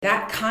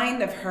That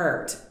kind of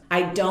hurt,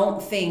 I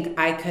don't think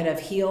I could have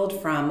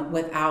healed from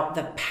without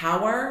the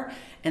power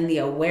and the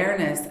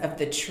awareness of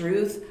the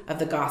truth of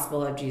the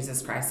gospel of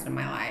Jesus Christ in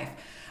my life.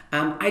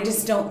 I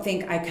just don't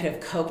think I could have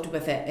coped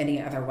with it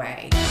any other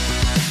way.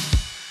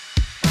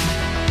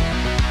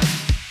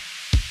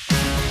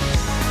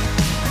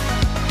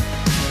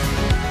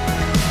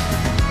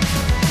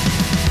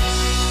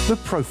 The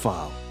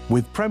Profile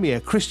with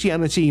Premier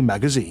Christianity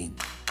Magazine.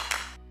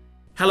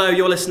 Hello,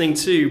 you're listening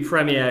to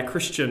Premier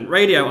Christian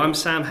Radio. I'm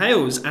Sam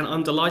Hales, and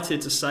I'm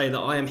delighted to say that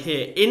I am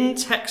here in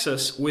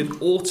Texas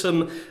with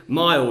Autumn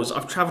Miles.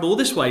 I've travelled all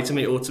this way to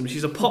meet Autumn.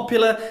 She's a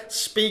popular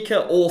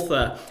speaker,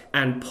 author,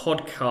 and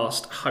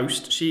podcast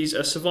host. She's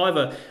a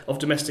survivor of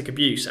domestic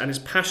abuse and is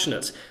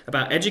passionate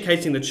about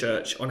educating the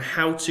church on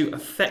how to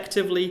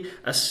effectively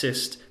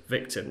assist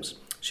victims.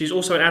 She's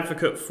also an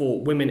advocate for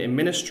women in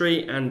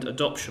ministry and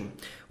adoption.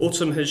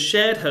 Autumn has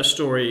shared her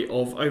story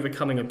of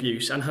overcoming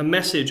abuse and her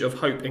message of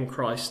hope in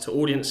Christ to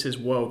audiences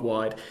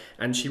worldwide,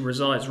 and she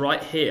resides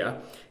right here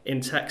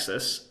in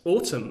Texas.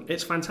 Autumn,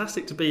 it's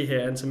fantastic to be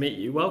here and to meet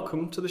you.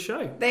 Welcome to the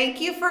show.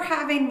 Thank you for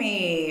having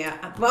me.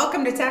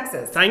 Welcome to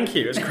Texas. Thank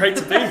you. It's great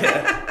to be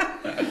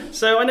here.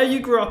 So I know you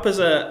grew up as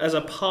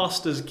a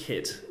pastor's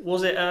kid.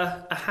 Was it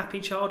a happy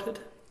childhood?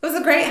 It was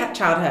a great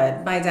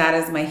childhood. My dad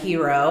is my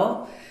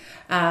hero.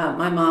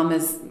 My mom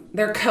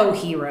they're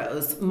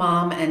co-heroes,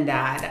 mom and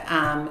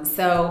dad.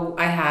 So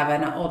I have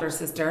an older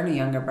sister and a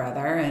younger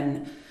brother,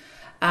 and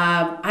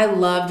I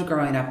loved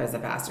growing up as a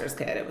pastor's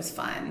kid. It was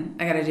fun.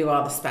 I got to do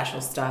all the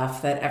special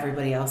stuff that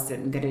everybody else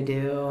didn't get to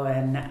do,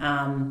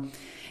 and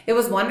it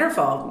was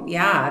wonderful.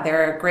 Yeah,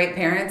 they're great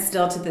parents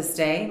still to this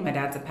day. My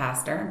dad's a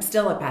pastor. I'm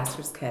still a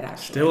pastor's kid,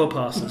 actually. Still a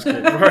pastor's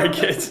kid. Very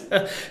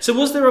good. So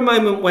was there a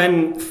moment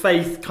when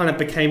faith kind of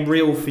became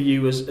real for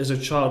you as a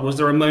child? Was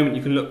there a moment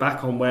you can look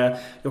back on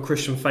where your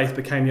Christian faith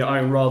became your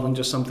own rather than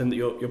just something that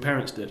your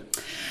parents did?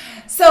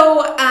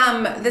 So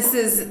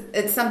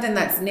it's something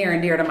that's near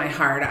and dear to my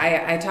heart.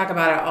 I talk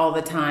about it all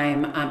the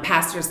time.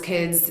 Pastors'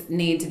 kids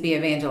need to be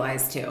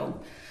evangelized too.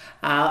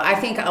 I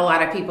think a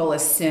lot of people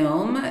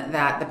assume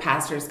that the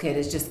pastor's kid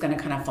is just going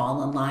to kind of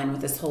fall in line with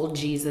this whole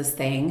Jesus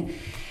thing.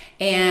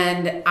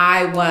 And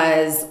I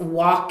was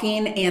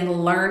walking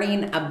and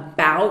learning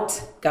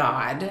about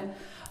God,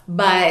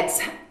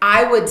 but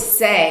I would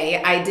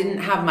say I didn't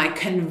have my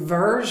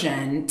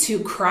conversion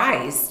to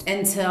Christ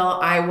until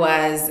I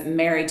was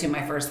married to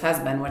my first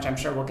husband, which I'm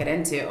sure we'll get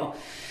into.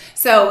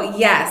 So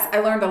yes, I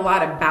learned a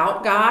lot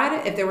about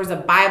God. If there was a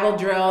Bible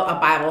drill, a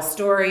Bible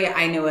story,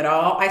 I knew it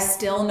all. I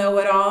still know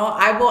it all.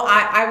 I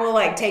will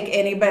like take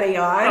anybody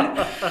on.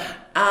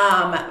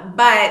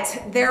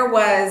 But there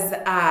was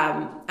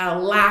a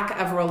lack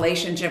of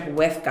relationship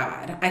with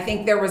God. I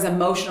think there was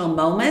emotional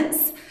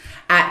moments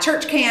at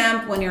church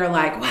camp when you're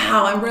like,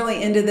 wow, I'm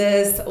really into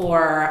this,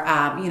 or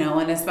in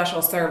a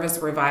special service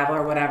revival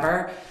or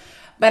whatever.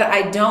 But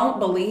I don't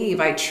believe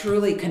I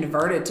truly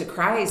converted to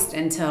Christ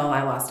until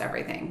I lost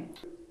everything.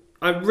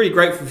 I'm really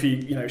grateful for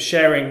you,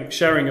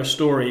 sharing your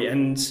story,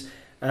 and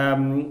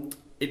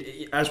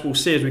as we'll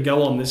see as we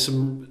go on,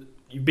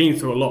 you've been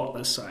through a lot,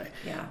 let's say.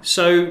 Yeah.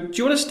 So do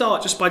you want to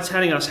start just by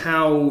telling us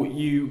how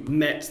you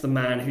met the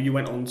man who you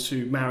went on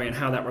to marry and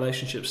how that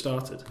relationship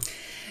started?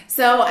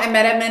 So I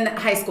met him in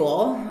high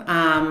school.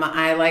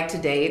 I liked to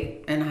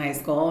date in high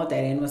school.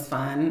 Dating was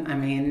fun. I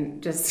mean,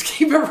 just to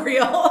keep it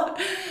real.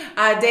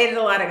 I dated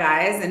a lot of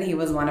guys, and he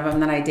was one of them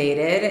that I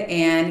dated.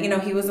 And,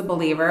 he was a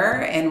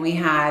believer, and we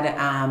had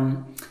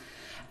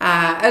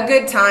a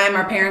good time.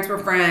 Our parents were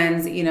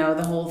friends,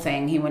 the whole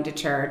thing. He went to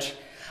church.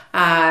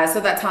 So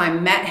that's how I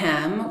met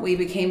him. We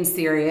became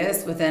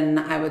serious within,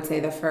 I would say,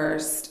 the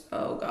first,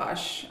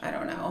 I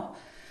don't know,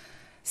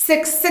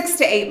 6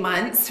 to 8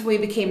 months, we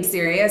became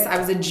serious. I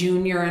was a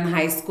junior in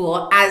high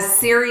school, as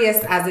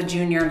serious as a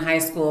junior in high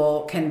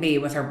school can be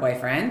with her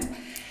boyfriend.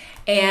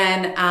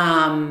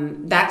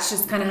 And that's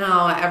just kind of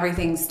how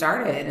everything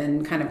started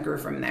and kind of grew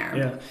from there.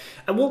 Yeah.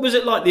 And what was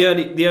it like the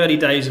early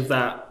days of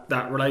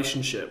that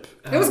relationship?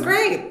 It was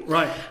great.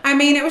 Right. I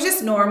mean, it was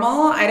just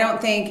normal. I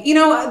don't think,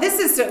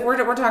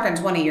 we're talking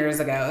 20 years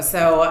ago.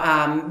 So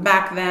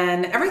back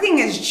then, everything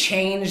has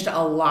changed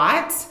a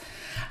lot.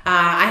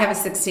 I have a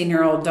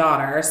 16-year-old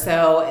daughter,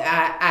 so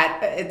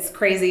it's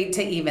crazy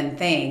to even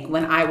think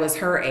when I was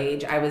her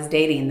age, I was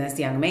dating this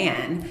young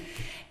man,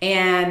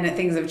 and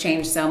things have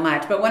changed so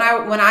much. But when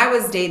I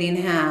was dating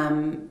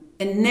him,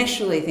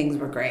 initially things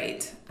were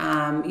great.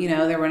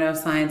 There were no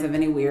signs of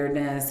any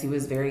weirdness. He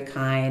was very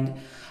kind,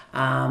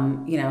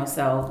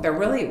 so there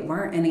really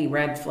weren't any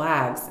red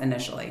flags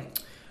initially.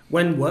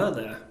 When were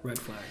there red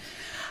flags?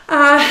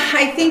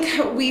 I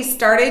think we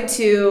started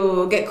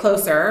to get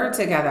closer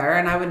together,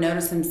 and I would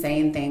notice him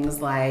saying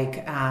things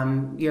like,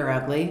 "You're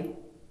ugly."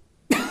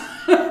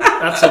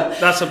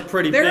 That's a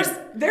pretty big...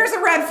 There's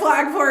a red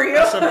flag for you.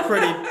 That's a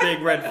pretty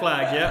big red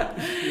flag,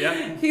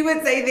 yeah. He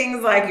would say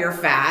things like, "You're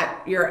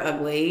fat, you're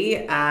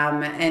ugly,"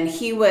 and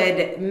he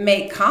would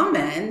make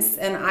comments,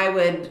 and I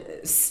would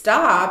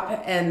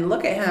stop and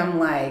look at him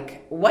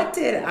like, what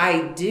did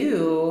I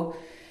do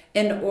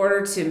in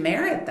order to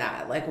merit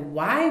that. Like,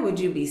 why would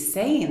you be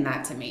saying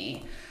that to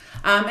me?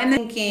 And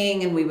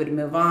thinking, and we would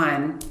move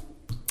on.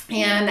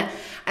 And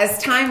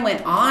as time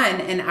went on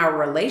in our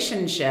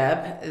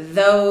relationship,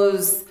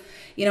 those,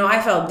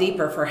 I fell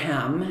deeper for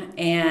him,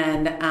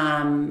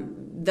 and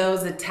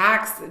those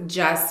attacks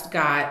just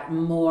got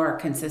more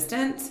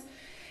consistent.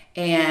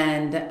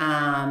 And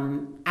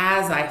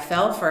as I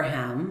fell for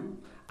him,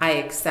 I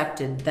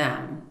accepted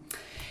them.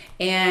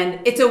 And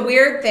it's a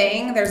weird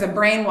thing. There's a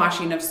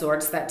brainwashing of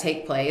sorts that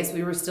take place.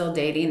 We were still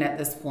dating at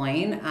this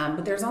point,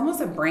 but there's almost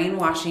a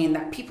brainwashing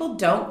that people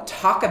don't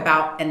talk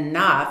about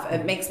enough.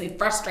 It makes me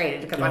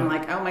frustrated because I'm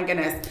like, oh my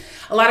goodness.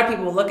 A lot of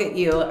people look at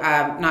you,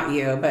 not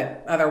you,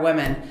 but other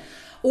women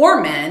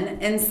or men,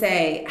 and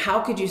say, how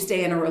could you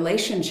stay in a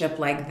relationship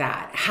like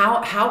that?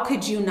 How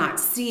could you not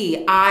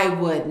see? I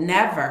would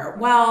never.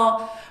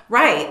 Well,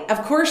 right.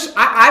 Of course,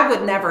 I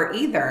would never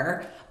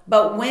either.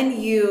 But when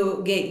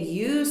you get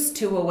used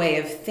to a way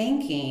of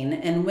thinking,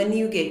 and when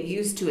you get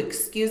used to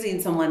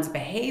excusing someone's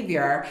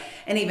behavior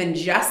and even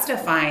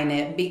justifying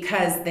it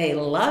because they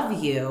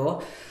love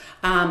you,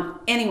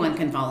 anyone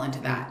can fall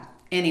into that.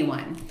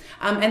 Anyone.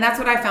 And that's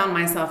what I found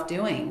myself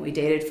doing. We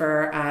dated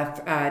for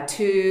about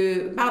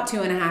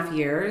 2.5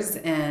 years,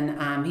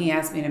 and he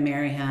asked me to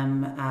marry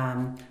him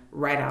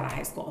right out of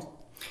high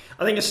school.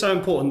 I think it's so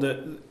important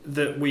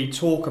that we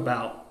talk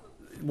about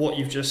what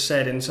you've just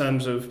said in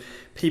terms of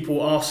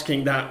people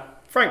asking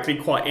that, frankly,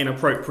 quite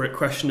inappropriate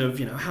question of,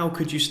 how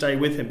could you stay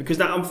with him? Because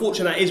that,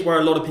 unfortunately, that is where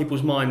a lot of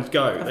people's minds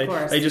go.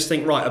 They just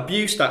think, right,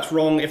 abuse, that's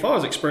wrong. If I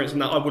was experiencing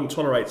that, I wouldn't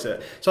tolerate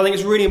it. So I think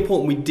it's really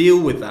important we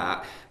deal with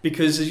that,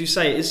 because, as you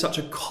say, it is such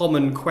a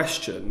common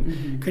question.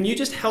 Mm-hmm. Can you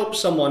just help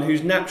someone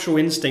whose natural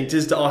instinct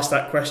is to ask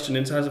that question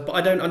in terms of, but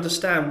I don't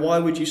understand, why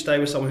would you stay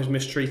with someone who's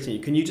mistreating you?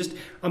 Can you just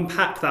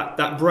unpack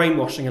that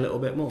brainwashing a little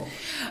bit more?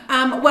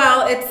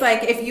 Well, it's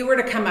like if you were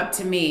to come up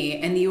to me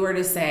and you were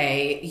to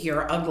say,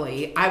 you're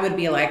ugly, I would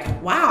be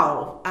like,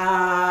 wow,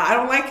 I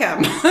don't like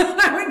him.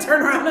 I would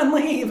turn around and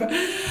leave.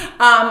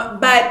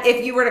 But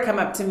if you were to come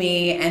up to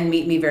me and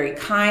meet me very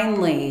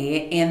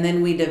kindly, and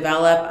then we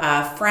develop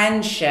a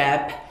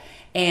friendship,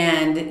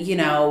 and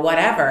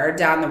whatever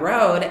down the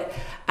road,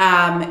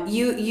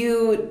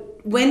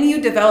 when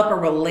you develop a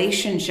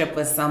relationship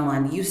with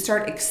someone, you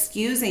start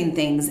excusing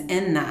things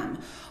in them.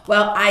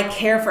 Well, I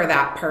care for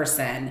that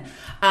person.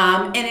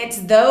 And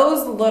it's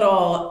those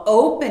little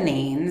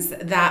openings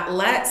that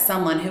let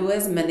someone who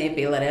is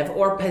manipulative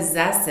or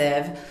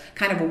possessive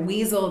kind of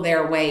weasel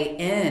their way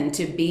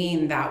into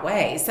being that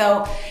way.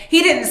 So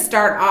he didn't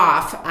start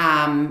off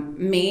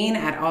mean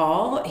at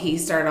all. He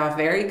started off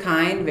very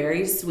kind,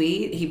 very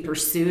sweet. He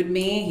pursued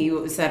me.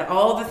 He said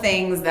all the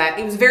things that,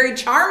 he was very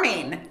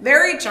charming,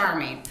 very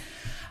charming.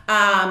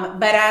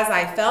 But as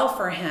I fell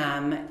for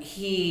him,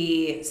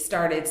 he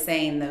started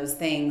saying those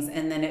things,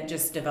 and then it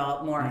just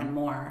developed more and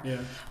more.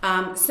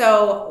 Yeah.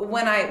 So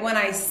when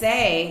I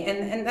say,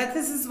 and that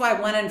this is why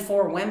 1 in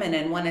 4 women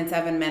and 1 in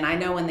 7 men I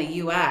know in the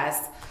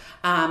U.S.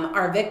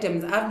 Are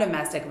victims of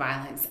domestic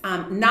violence.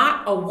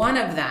 Not a one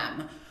of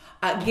them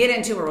get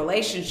into a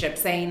relationship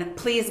saying,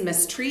 please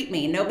mistreat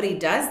me. Nobody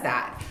does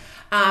that.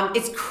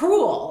 It's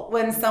cruel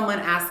when someone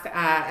asks,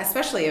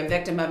 especially a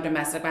victim of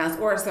domestic violence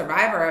or a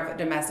survivor of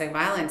domestic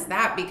violence,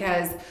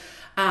 because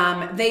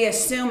they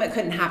assume it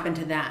couldn't happen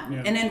to them.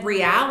 Yeah. And in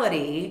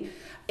reality,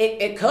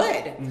 it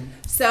could. Mm.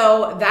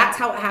 So that's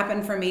how it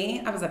happened for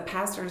me. I was a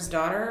pastor's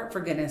daughter,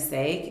 for goodness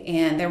sake,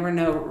 and there were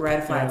no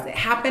red flags. Yeah. It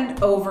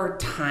happened over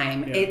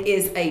time. Yeah. It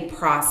is a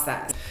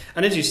process.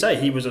 And as you say,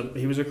 he was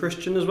a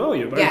Christian as well.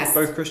 You're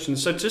both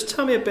Christians. So just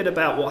tell me a bit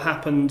about what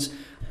happened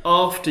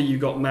after you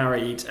got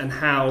married and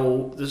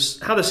how the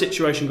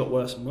situation got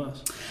worse and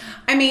worse.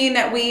 I mean,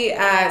 we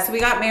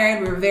got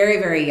married. We were very,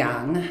 very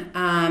young,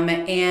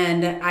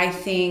 and I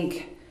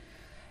think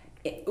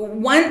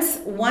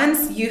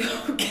once you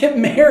get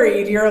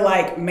married, you're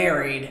like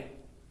married.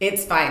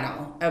 It's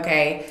final,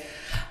 okay?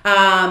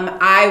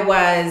 I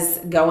was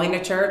going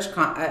to church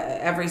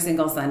every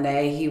single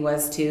Sunday. He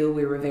was too.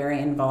 We were very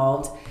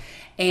involved.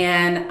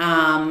 And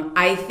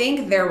I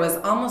think there was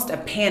almost a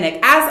panic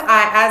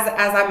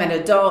as I'm an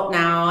adult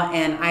now,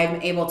 and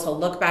I'm able to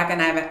look back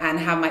and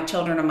have my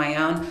children of my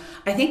own.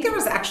 I think there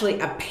was actually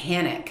a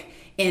panic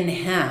in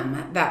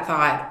him that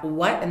thought,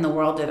 what in the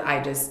world did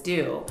I just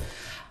do?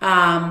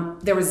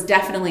 There was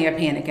definitely a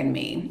panic in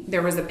me.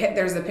 There's a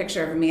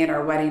picture of me at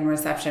our wedding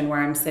reception where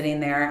I'm sitting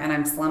there and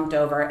I'm slumped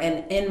over,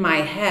 and in my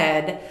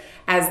head,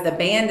 as the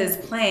band is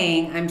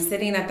playing, I'm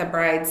sitting at the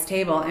bride's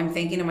table. I'm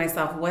thinking to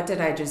myself, what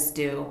did I just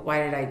do?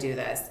 Why did I do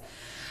this?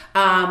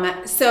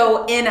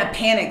 So in a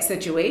panic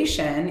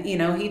situation,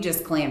 he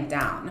just clamped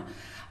down.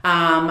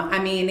 I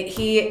mean,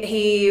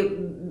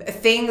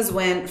 things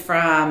went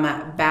from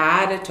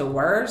bad to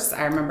worse.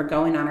 I remember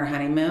going on our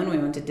honeymoon. We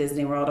went to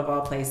Disney World of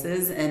all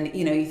places, and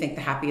you think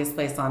the happiest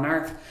place on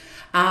earth.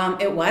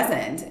 It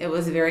wasn't. It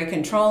was very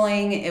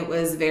controlling. It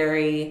was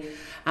very.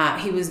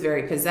 He was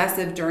very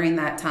possessive during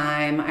that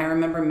time. I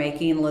remember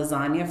making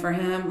lasagna for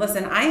him.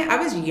 Listen, I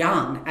was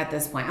young at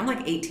this point. I'm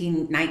like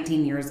 18,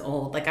 19 years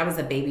old. Like I was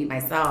a baby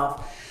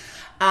myself.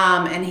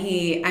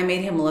 And I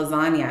made him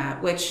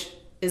lasagna, which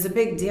is a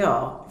big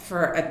deal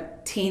for a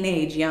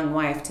teenage young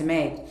wife to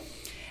make.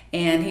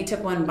 And he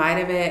took one bite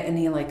of it and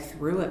he like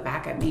threw it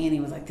back at me and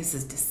he was like, "This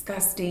is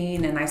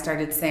disgusting." And I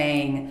started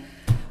saying,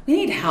 "We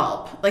need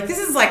help. Like, this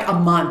is like a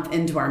month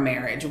into our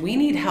marriage. We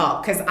need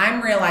help." Because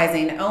I'm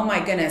realizing, oh my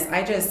goodness,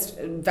 I just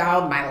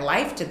vowed my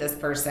life to this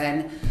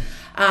person.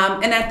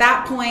 And at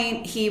that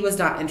point, he was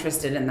not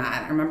interested in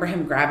that. I remember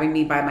him grabbing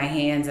me by my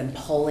hands and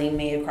pulling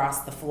me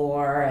across the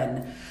floor,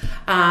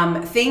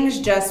 and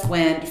things just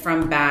went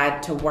from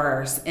bad to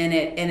worse. And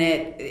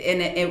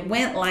it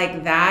went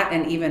like that,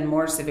 and even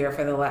more severe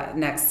for the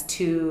next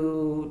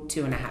two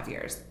and a half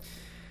years.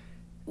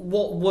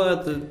 What were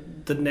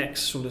the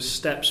next sort of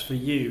steps for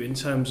you in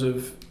terms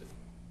of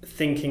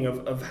thinking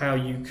of how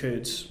you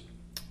could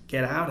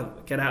get out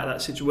of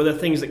that situation? Were there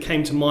things that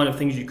came to mind of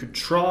things you could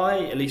try,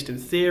 at least in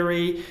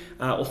theory,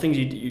 or things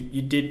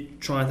you did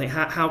try and think,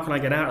 how can I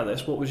get out of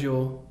this? What was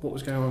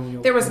going on in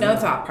your... There was no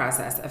thought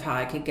process of how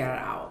I could get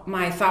out.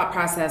 My thought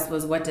process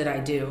was, what did I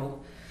do?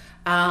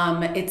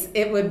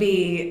 It would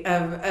be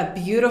a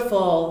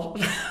beautiful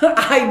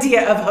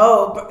idea of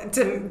hope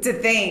to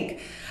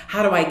think,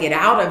 how do I get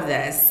out of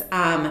this?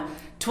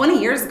 20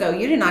 years ago,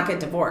 you did not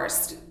get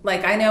divorced.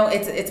 Like, I know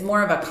it's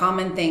more of a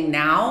common thing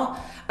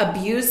now.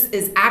 Abuse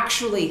is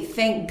actually,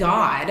 thank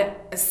God,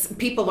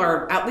 people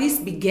are at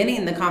least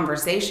beginning the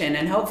conversation,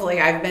 and hopefully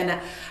I've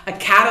been a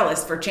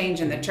catalyst for change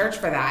in the church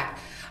for that.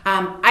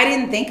 I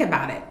didn't think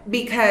about it,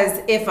 because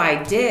if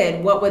I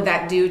did, what would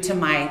that do to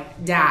my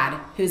dad,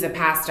 who's a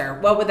pastor?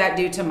 What would that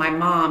do to my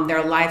mom,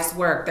 their life's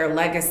work, their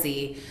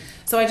legacy?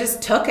 So I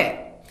just took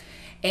it.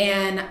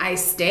 And I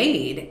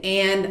stayed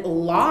and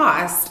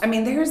lost. I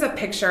mean, there's a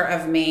picture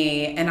of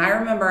me, and I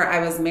remember I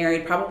was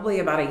married probably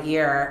about a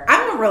year.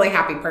 I'm a really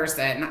happy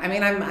person. I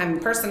mean, I'm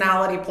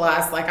personality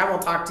plus. Like, I will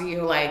talk to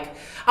you. Like,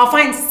 I'll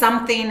find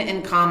something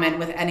in common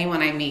with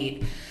anyone I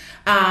meet.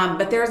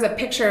 But there's a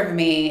picture of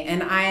me,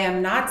 and I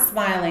am not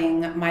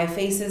smiling. My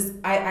face is,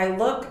 I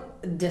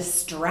look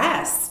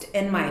distressed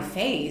in my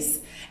face.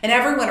 And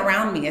everyone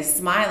around me is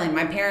smiling.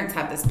 My parents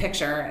have this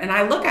picture, and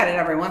I look at it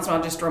every once in a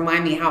while just to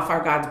remind me how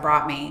far God's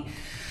brought me.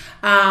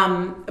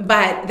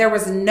 But there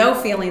was no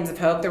feelings of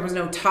hope. There was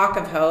no talk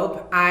of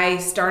hope. I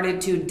started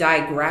to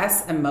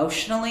digress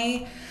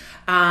emotionally.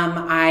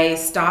 I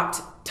stopped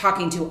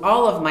talking to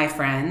all of my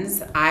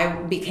friends.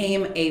 I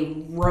became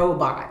a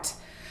robot.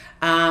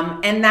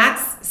 And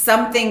that's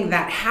something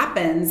that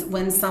happens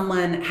when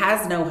someone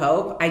has no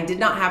hope. I did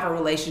not have a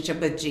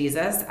relationship with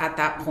Jesus at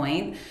that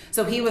point.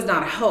 So he was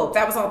not hope.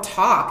 That was all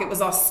talk. It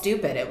was all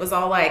stupid. It was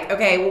all like,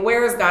 okay, well,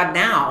 where is God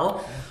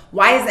now?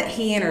 Why isn't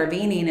he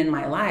intervening in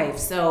my life?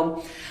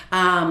 So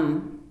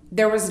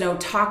there was no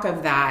talk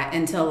of that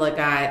until it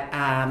got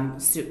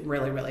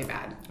really, really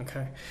bad.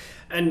 Okay.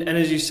 And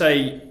as you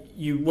say,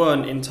 you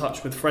weren't in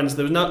touch with friends.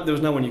 There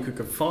was no one you could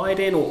confide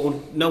in,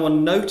 or no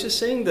one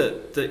noticing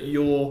that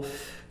your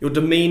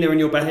demeanor and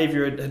your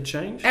behavior had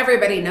changed?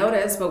 Everybody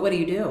noticed, but what do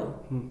you do?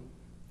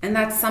 And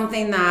that's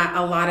something that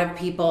a lot of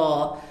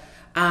people,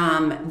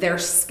 they're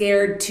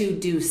scared to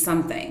do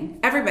something.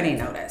 Everybody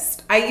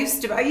noticed. I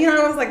used to, I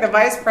was like the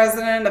vice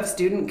president of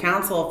student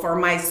council for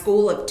my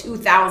school of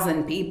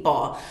 2,000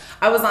 people.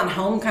 I was on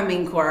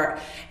homecoming court,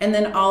 and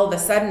then all of a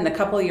sudden, a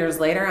couple of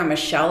years later, I'm a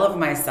shell of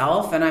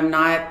myself, and I'm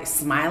not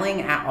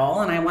smiling at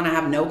all, and I want to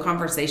have no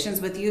conversations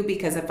with you,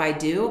 because if I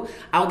do,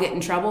 I'll get in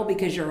trouble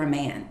because you're a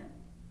man.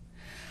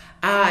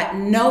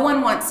 No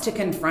one wants to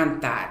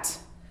confront that.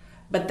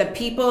 But the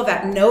people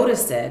that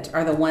notice it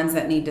are the ones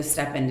that need to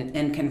step in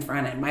and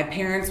confront it. My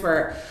parents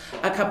were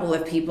a couple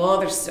of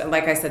people,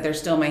 like I said, they're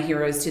still my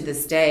heroes to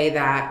this day,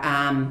 that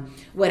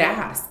would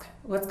ask,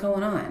 what's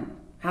going on?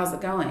 How's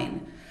it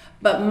going?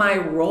 But my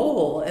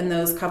role in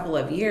those couple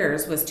of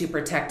years was to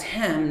protect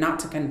him, not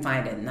to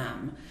confide in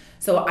them.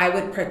 So I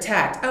would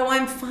protect, oh,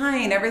 I'm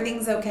fine,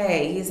 everything's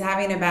okay, he's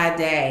having a bad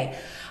day.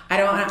 I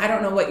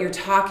don't know what you're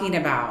talking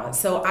about.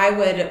 So I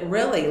would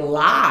really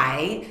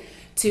lie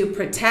to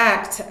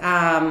protect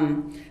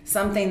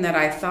something that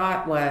I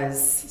thought was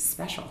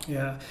special.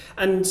 Yeah,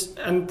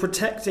 and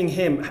protecting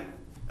him,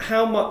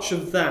 how much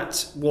of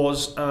that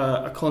was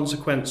a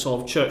consequence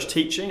of church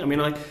teaching? I mean,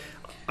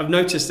 I've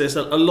noticed this,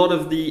 a lot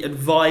of the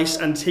advice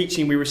and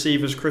teaching we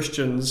receive as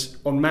Christians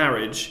on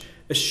marriage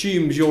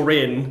assumes you're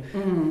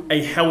in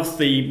a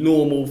healthy,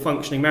 normal,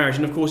 functioning marriage.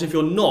 And of course, if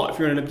you're not, if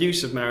you're in an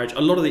abusive marriage,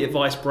 a lot of the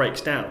advice breaks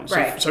down.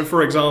 So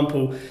for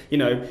example,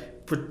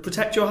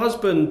 protect your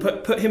husband,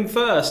 put him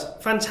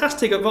first.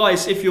 Fantastic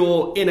advice if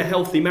you're in a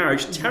healthy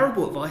marriage.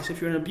 Terrible advice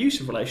if you're in an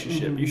abusive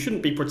relationship. You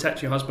shouldn't be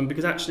protecting your husband,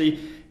 because actually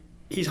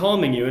he's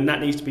harming you, and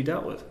that needs to be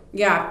dealt with.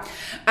 Yeah.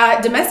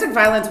 Domestic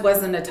violence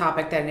wasn't a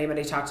topic that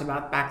anybody talked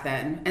about back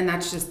then, and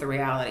that's just the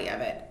reality of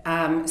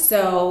it.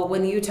 So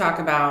when you talk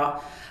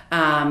about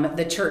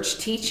the church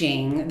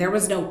teaching, there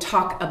was no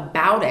talk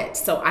about it.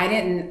 So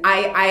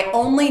I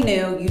only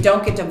knew you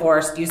don't get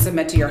divorced, you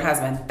submit to your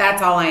husband.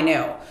 That's all I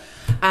knew.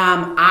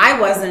 I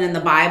wasn't in the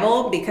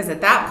Bible, because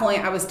at that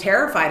point I was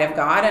terrified of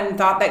God and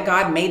thought that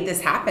God made this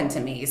happen to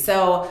me.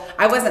 So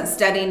I wasn't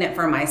studying it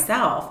for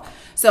myself.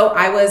 So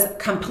I was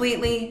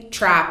completely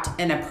trapped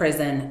in a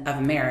prison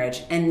of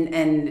marriage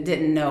and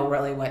didn't know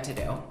really what to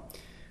do.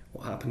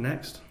 What happened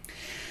next?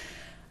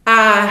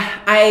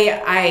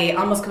 I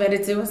almost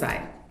committed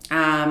suicide.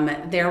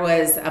 There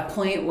was a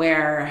point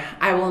where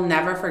I will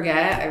never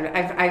forget.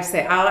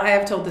 I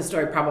have told this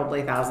story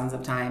probably thousands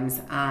of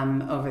times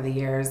over the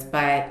years,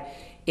 but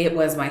it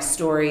was my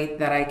story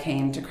that I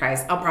came to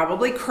Christ. I'll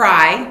probably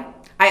cry.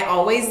 I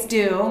always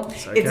do.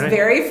 Okay. It's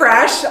very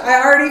fresh.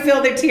 I already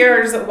feel the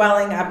tears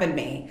welling up in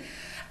me.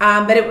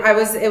 But it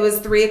was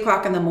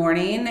 3:00 in the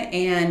morning,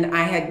 and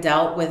I had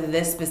dealt with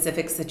this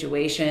specific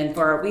situation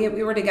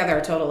we were together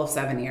a total of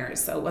 7 years.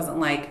 So it wasn't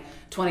like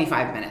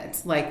 25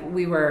 minutes. Like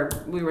we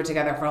were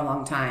together for a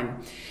long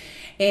time.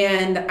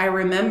 And I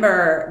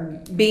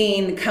remember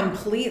being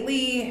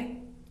completely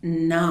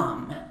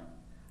numb.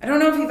 I don't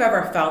know if you've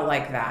ever felt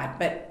like that,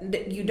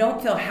 but you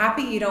don't feel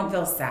happy, you don't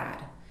feel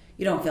sad.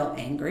 You don't feel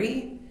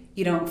angry,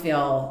 you don't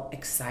feel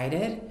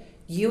excited.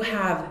 You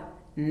have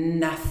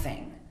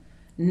nothing,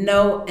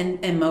 no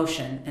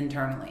emotion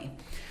internally.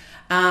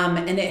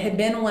 And it had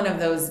been one of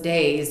those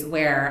days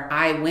where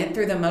I went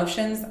through the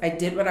motions. I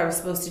did what I was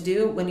supposed to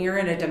do. When you're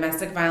in a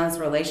domestic violence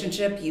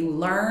relationship, you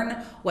learn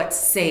what's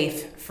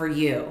safe for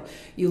you.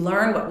 You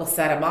learn what will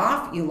set him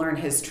off, you learn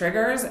his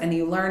triggers, and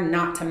you learn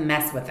not to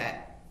mess with it.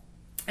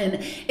 And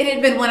it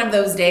had been one of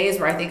those days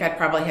where I think I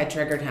probably had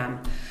triggered him.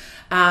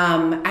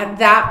 At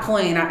that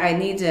point, I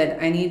need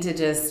to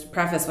just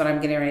preface what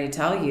I'm getting ready to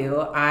tell you.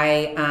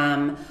 I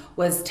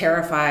was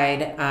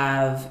terrified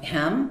of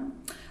him.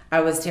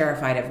 I was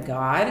terrified of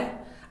God.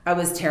 I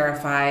was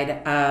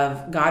terrified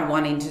of God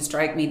wanting to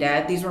strike me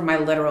dead. These were my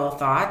literal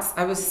thoughts.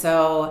 I was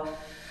so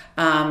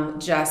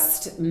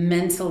just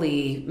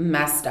mentally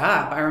messed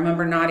up. I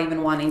remember not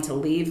even wanting to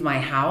leave my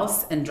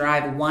house and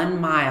drive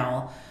 1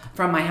 mile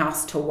from my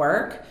house to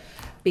work,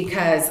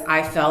 because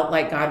I felt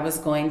like God was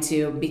going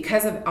to,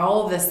 because of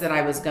all of this that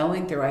I was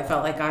going through, I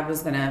felt like God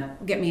was going to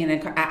get me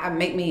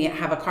make me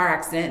have a car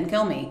accident and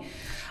kill me.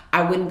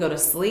 I wouldn't go to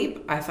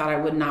sleep. I thought I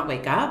would not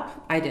wake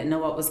up. I didn't know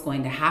what was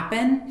going to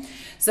happen.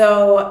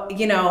 So,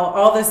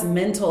 all this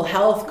mental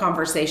health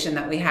conversation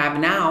that we have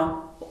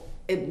now,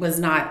 it was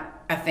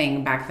not a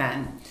thing back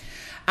then.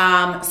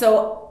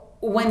 So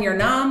when you're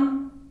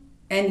numb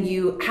and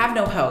you have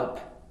no hope,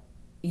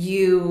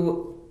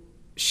 you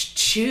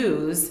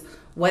choose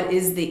what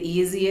is the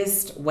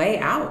easiest way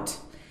out.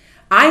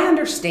 I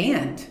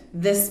understand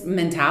this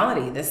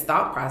mentality, this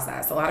thought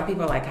process. A lot of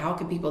people are like, how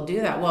can people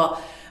do that?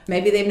 Well,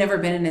 maybe they've never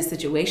been in a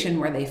situation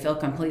where they feel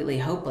completely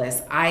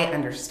hopeless. I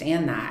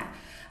understand that,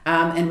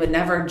 and would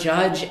never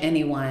judge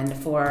anyone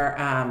for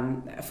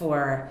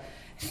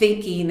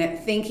thinking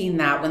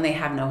that when they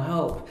have no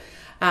hope.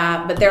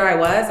 But there I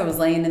was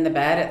laying in the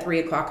bed at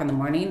 3:00 in the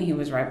morning. He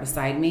was right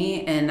beside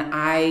me, and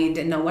I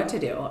didn't know what to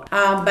do.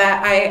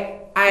 But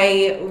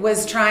I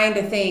was trying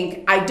to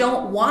think, I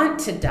don't want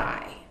to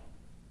die.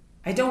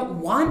 I don't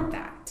want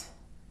that.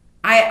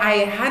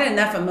 I had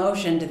enough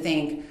emotion to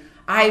think,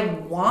 I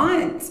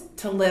want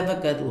to live a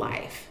good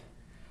life,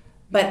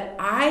 but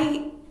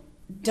I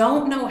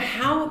don't know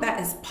how that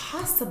is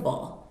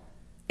possible.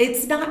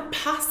 It's not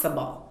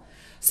possible.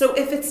 So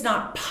if it's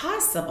not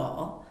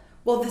possible,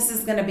 well, this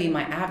is going to be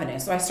my avenue.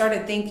 So I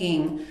started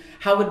thinking,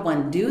 how would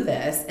one do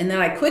this? And then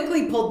I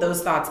quickly pulled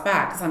those thoughts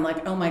back, because I'm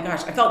like, oh my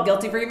gosh, I felt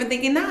guilty for even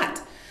thinking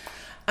that.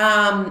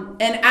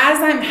 And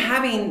as I'm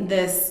having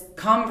this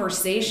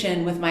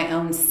conversation with my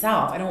own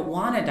self, I don't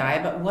want to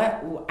die, but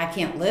I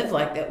can't live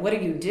like that. What do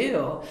you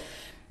do?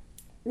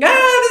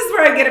 This is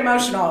where I get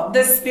emotional.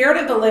 The Spirit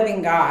of the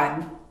living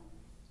God,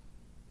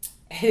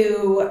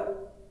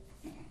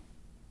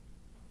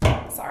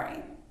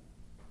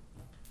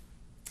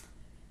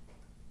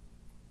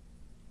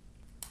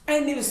 I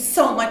knew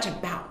so much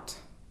about.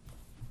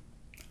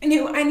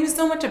 I knew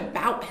so much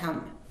about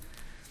him.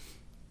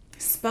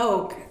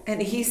 Spoke,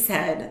 and he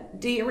said,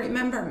 do you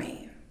remember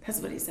me? That's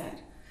what he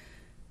said.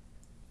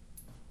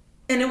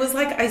 And it was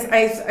like, I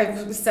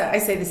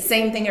say the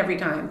same thing every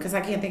time, because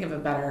I can't think of a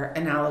better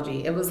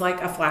analogy. It was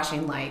like a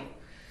flashing light,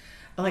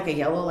 like a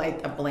yellow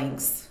light that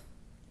blinks,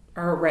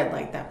 or a red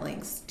light that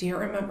blinks. Do you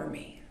remember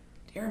me?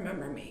 Do you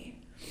remember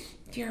me?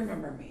 Do you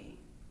remember me?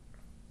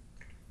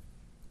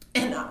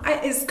 And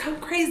it's kind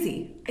of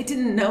crazy. I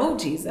didn't know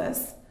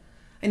Jesus.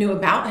 I knew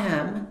about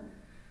him.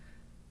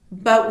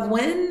 But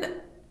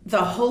when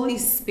the Holy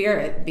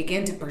Spirit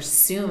began to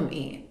pursue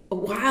me,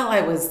 while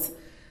I was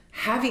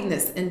having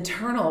this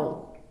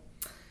internal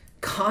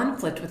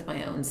conflict with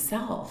my own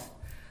self,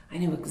 I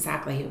knew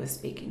exactly who was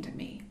speaking to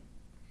me.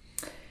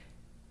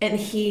 And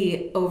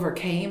he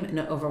overcame and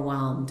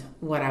overwhelmed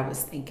what I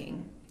was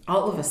thinking.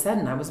 All of a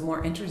sudden, I was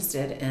more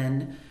interested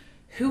in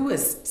who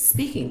was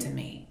speaking to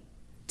me.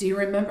 Do you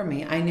remember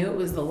me? I knew it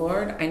was the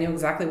Lord. I knew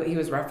exactly what he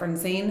was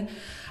referencing.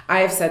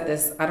 I have said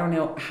this, I don't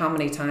know how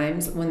many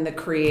times, when the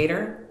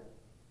Creator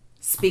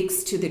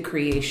speaks to the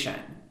creation,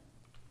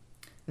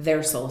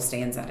 their soul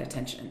stands at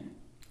attention.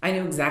 I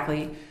knew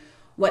exactly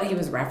what he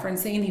was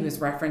referencing. He was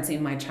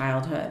referencing my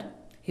childhood.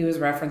 He was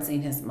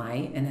referencing his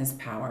might and his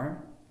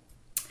power.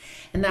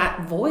 And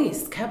that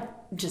voice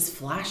kept just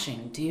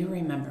flashing, do you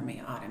remember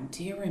me, Autumn?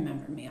 Do you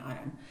remember me,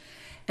 Autumn?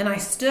 And I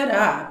stood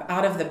up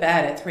out of the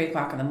bed at 3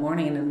 o'clock in the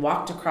morning and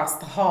walked across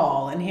the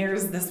hall. And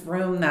here's this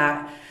room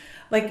that,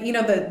 like, you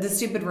know, the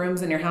stupid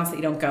rooms in your house that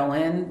you don't go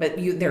in, but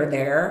they're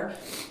there.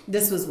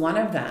 This was one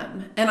of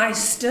them. And I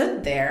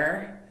stood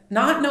there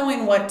not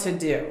knowing what to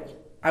do.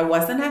 I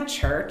wasn't at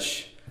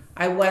church.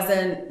 I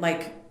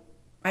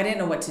didn't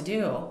know what to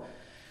do.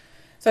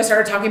 So I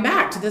started talking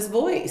back to this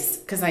voice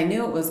because I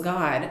knew it was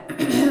God.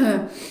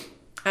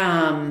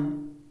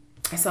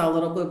 I saw a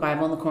little blue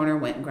Bible in the corner,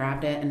 went and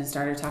grabbed it, and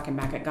started talking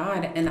back at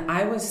God. And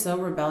I was so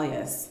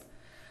rebellious.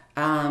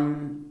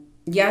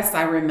 Yes,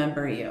 I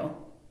remember you,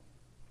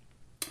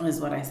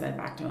 is what I said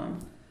back to him.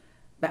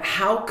 But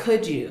how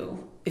could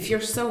you, if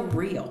you're so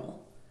real,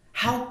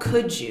 how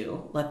could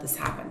you let this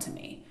happen to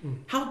me?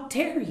 How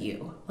dare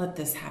you let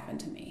this happen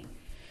to me?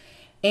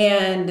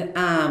 And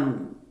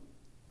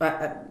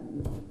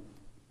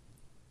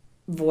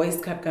voice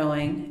kept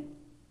going.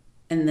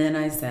 And then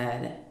I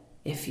said,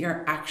 if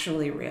you're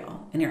actually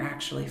real and you're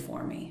actually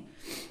for me,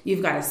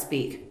 you've got to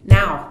speak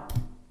now,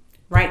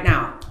 right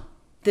now.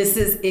 This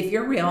is, if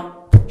you're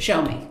real,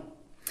 show me.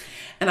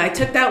 And I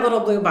took that little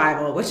blue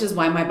Bible, which is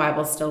why my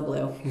Bible's still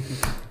blue,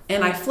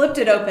 and I flipped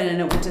it open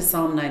and it went to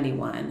Psalm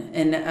 91.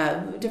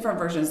 And different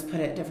versions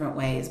put it different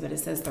ways, but it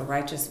says, the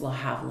righteous will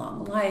have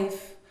long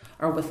life,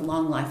 or with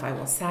long life I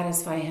will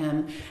satisfy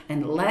him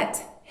and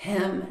let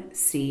him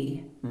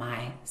see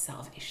my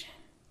salvation.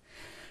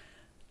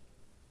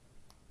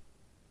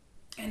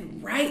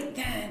 And right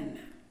then,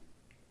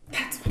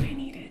 that's what I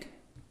needed.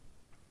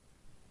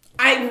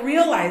 I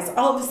realized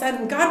all of a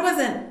sudden God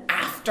wasn't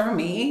after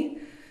me.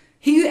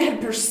 He had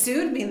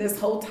pursued me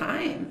this whole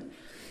time.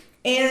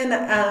 And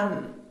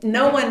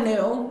no one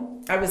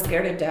knew I was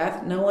scared of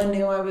death. No one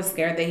knew I was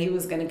scared that he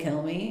was going to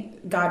kill me.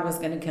 God was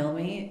going to kill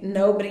me.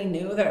 Nobody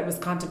knew that I was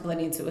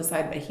contemplating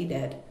suicide, but he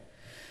did.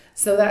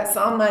 So that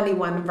Psalm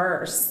 91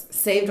 verse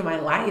saved my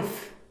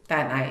life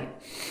that night.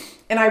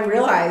 And I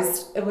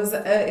realized it was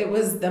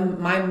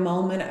my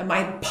moment,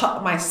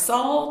 my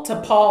Saul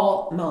to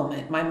Paul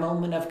moment, my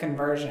moment of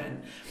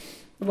conversion,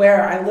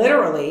 where I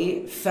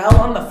literally fell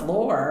on the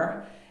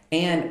floor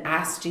and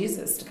asked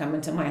Jesus to come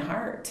into my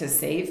heart to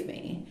save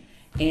me.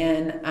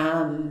 And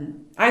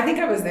I think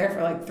I was there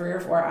for like 3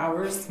 or 4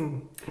 hours.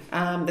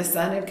 The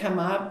sun had come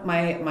up.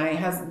 My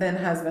husband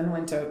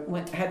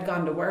had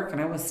gone to work,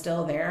 and I was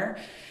still there.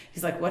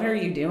 He's like, "What are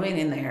you doing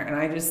in there?" And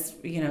I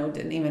just,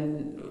 didn't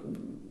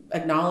even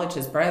acknowledge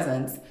his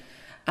presence.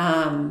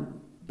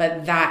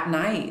 But that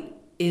night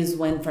is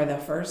when, for the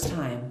first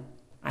time,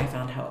 I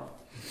found hope.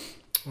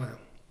 Wow.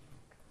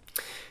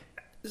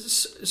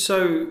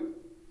 So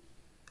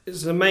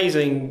it's an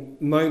amazing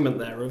moment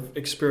there of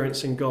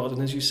experiencing God.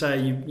 And as you say,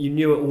 you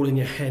knew it all in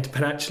your head,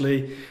 but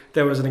actually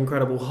there was an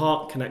incredible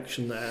heart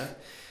connection there.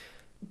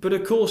 But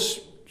of course,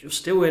 you're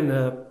still in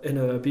an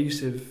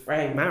abusive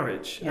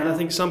marriage. Yeah. And I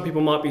think some people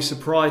might be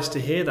surprised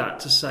to hear that,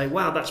 to say,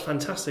 wow, that's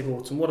fantastic,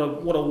 Autumn. What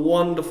a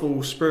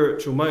wonderful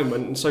spiritual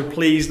moment. And so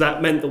pleased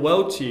that meant the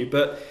world to you.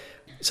 But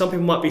some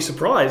people might be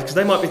surprised because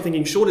they might be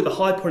thinking, surely the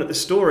high point of the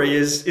story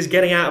is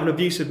getting out of an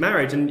abusive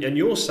marriage. And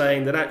you're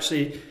saying that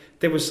actually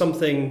there was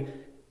something,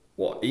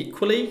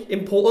 equally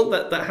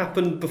important that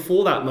happened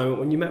before that moment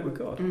when you met with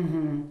God.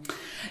 Mm-hmm.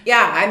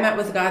 Yeah, I met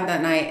with God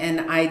that night,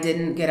 and I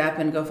didn't get up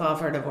and go file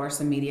for a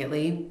divorce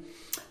immediately.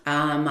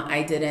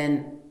 I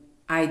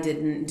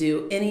didn't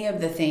do any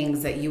of the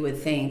things that you would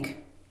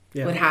think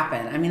would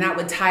happen. I mean, that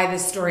would tie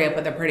this story up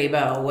with a pretty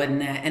bow,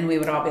 wouldn't it? And we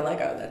would all be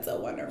like, oh, that's so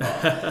wonderful.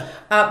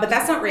 But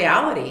that's not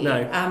reality.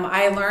 No.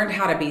 I learned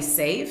how to be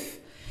safe.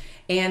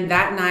 And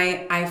that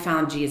night I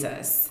found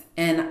Jesus,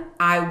 and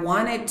I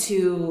wanted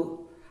to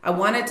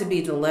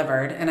be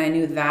delivered. And I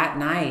knew that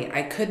night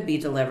I could be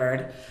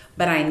delivered,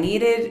 but I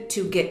needed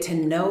to get to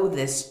know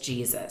this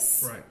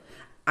Jesus. Right.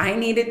 I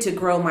needed to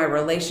grow my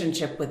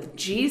relationship with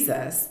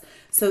Jesus,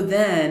 so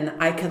then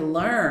I could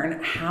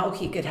learn how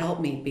he could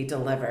help me be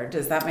delivered.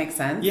 Does that make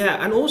sense? Yeah,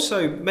 and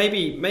also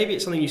maybe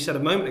it's something you said a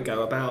moment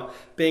ago about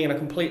being in a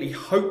completely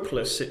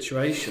hopeless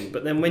situation,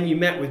 but then when you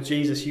met with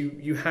Jesus,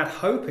 you had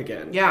hope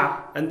again.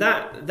 Yeah. And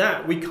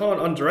that we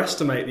can't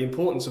underestimate the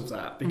importance of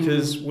that,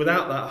 because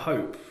without that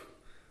hope,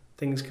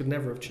 things could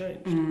never have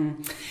changed.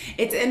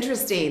 It's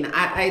interesting.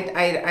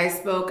 I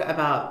spoke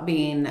about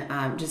being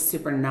just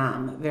super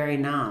numb, very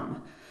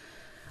numb.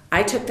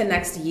 I took the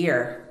next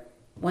year,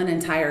 one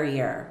entire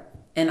year,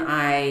 and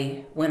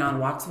I went on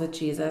walks with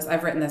Jesus.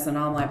 I've written this in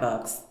all my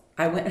books.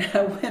 I went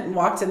and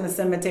walked in the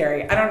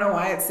cemetery. I don't know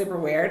why, it's super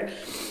weird,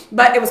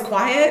 but it was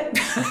quiet.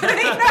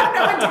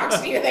 No one talks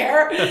to you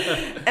there.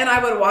 And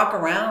I would walk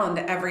around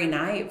every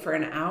night for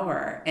an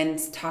hour and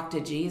talk to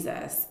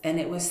Jesus. And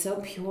it was so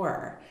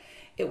pure.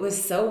 It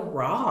was so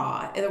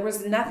raw. There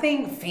was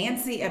nothing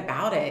fancy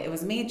about it. It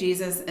was me,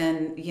 Jesus,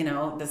 and,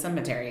 the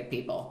cemetery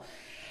people.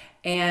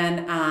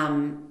 And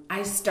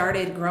I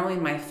started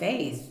growing my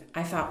faith.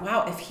 I thought,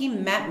 wow, if he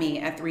met me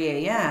at 3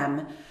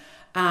 a.m.,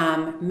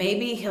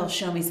 maybe he'll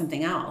show me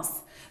something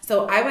else. So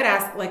So I would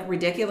ask like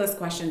ridiculous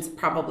questions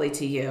probably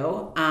to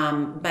you,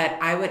 but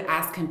I would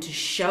ask him to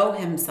show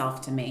himself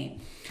to me.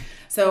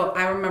 So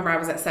I remember I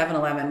was at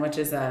 7-Eleven, which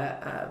is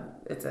I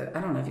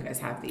don't know if you guys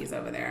have these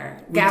over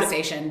there. Gas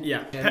station.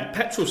 Yeah,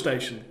 petrol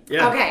station.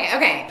 Yeah.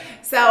 Okay.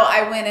 So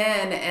I went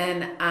in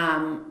and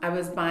I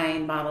was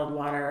buying bottled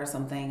water or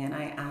something, and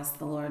I asked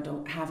the Lord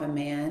to have a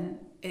man,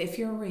 if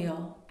you're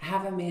real,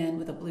 have a man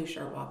with a blue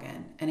shirt walk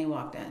in. And he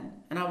walked in.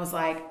 And I was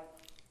like,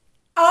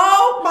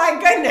 oh my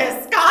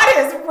goodness, God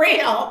is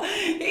real.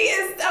 He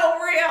is so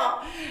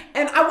real.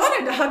 And I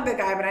wanted to hug the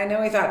guy, but I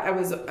know he thought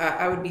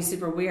I would be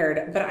super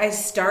weird. But I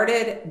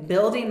started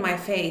building my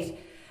faith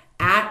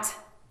at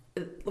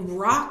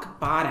rock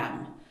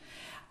bottom.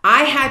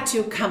 I had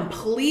to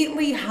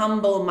completely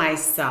humble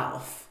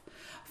myself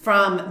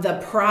from the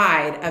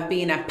pride of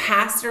being a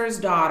pastor's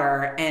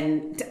daughter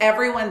and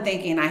everyone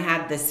thinking I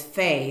had this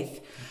faith.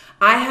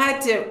 I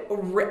had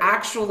to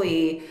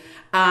actually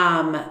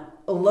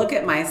look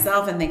at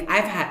myself and think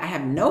I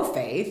have no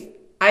faith.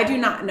 I do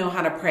not know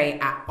how to pray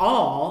at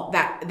all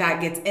that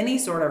gets any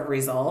sort of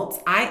results.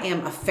 I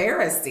am a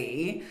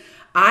Pharisee.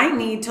 I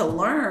need to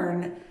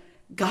learn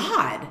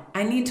God.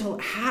 I need to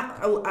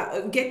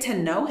get to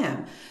know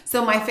him.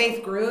 So my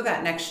faith grew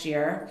that next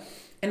year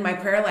and my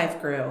prayer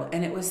life grew,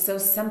 and it was so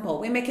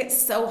simple. We make it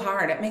so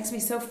hard. It makes me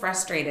so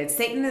frustrated.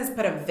 Satan has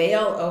put a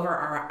veil over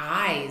our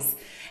eyes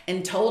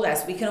and told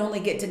us we can only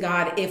get to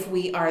God if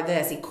we are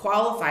this. He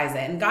qualifies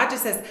it. And God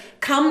just says,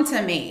 come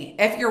to me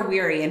if you're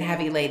weary and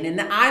heavy laden,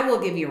 and I will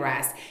give you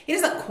rest. He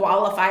doesn't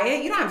qualify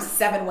it. You don't have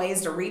 7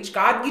 ways to reach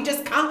God. You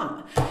just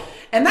come.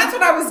 And that's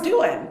what I was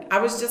doing. I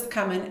was just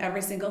coming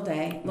every single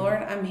day.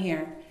 Lord, I'm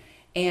here.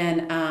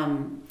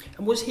 And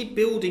was he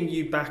building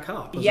you back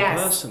up as a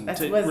person,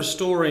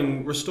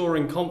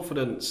 restoring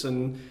confidence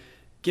and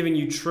giving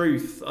you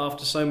truth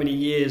after so many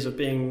years of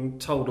being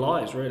told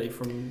lies, really,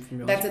 from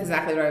your That's husband?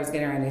 exactly what I was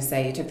getting ready to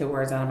say. You took the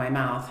words out of my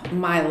mouth.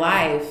 My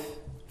life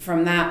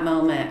from that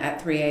moment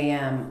at 3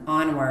 a.m.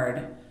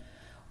 onward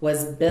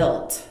was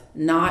built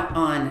not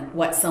on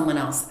what someone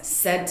else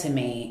said to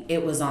me.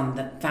 It was on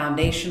the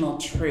foundational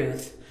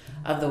truth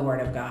of the Word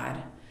of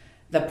God,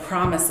 the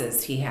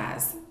promises he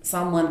has.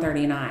 Psalm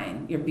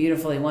 139, you're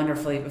beautifully,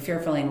 wonderfully,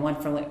 fearfully and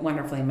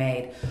wonderfully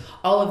made.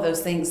 All of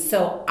those things.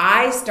 So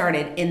I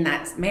started in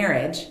that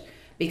marriage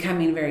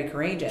becoming very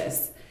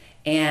courageous,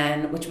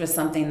 and which was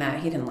something that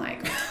he didn't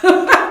like.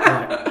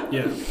 Right.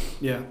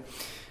 Yeah.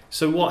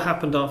 So what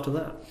happened after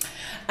that?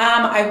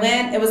 I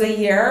went, it was a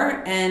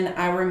year, and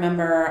I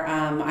remember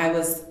I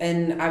was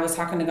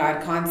talking to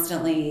God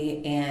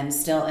constantly and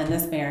still in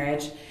this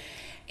marriage,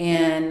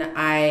 and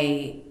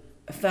I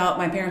felt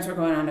my parents were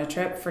going on a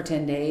trip for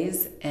 10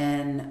 days,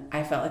 and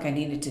I felt like I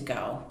needed to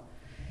go.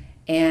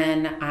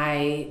 And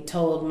I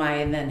told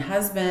my then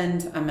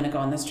husband, I'm going to go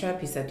on this trip.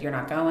 He said, you're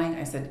not going?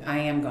 I said, I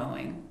am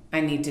going.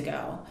 I need to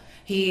go.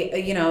 He,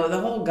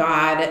 the whole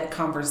God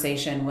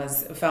conversation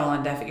fell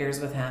on deaf ears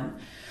with him.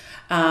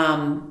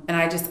 And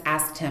I just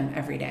asked him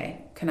every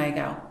day, can I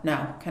go?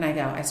 No. Can I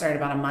go? I started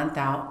about a month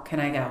out. Can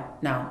I go?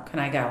 No. Can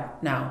I go?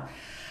 No.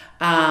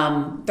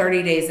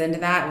 30 days into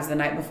that, it was the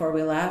night before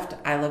we left,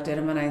 I looked at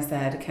him and I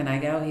said, can I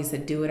go? He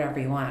said, do whatever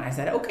you want. I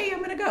said, okay,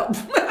 I'm going to go.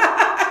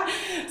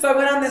 So I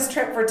went on this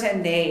trip for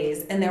 10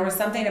 days, and there was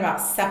something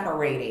about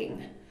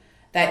separating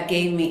that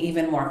gave me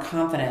even more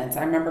confidence.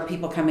 I remember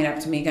people coming up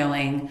to me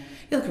going,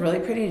 you look really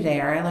pretty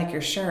today, or I like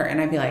your shirt. And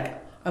I'd be like,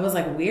 I was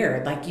like,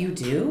 weird, like you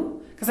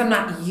do? Because I'm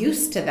not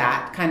used to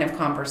that kind of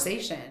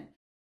conversation.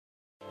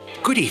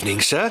 Good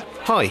evening, sir.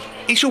 Hi.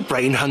 Is your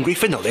brain hungry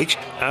for knowledge?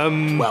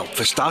 Well,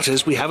 for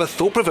starters, we have a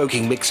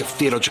thought-provoking mix of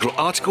theological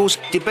articles,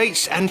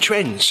 debates and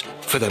trends.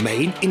 For the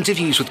main,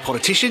 interviews with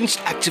politicians,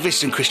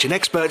 activists and Christian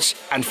experts.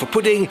 And for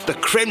pudding, the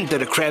creme de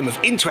la creme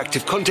of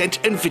interactive content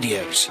and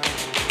videos.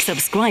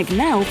 Subscribe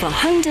now for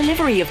home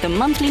delivery of the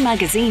monthly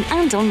magazine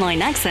and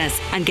online access,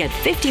 and get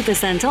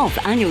 50% off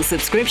annual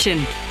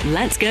subscription.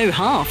 Let's go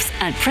halves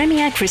at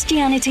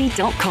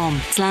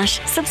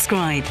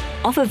premierchristianity.com/subscribe.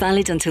 Offer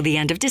valid until the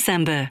end of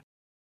December.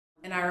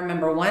 And I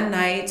remember one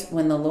night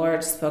when the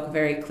Lord spoke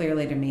very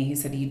clearly to me. He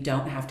said, you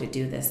don't have to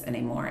do this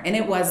anymore. And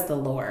it was the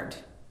Lord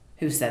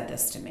who said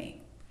this to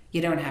me.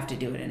 You don't have to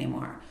do it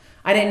anymore.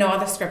 I didn't know all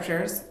the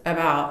scriptures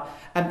about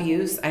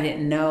abuse. I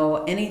didn't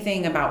know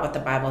anything about what the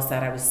Bible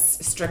said. I was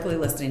strictly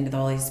listening to the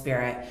Holy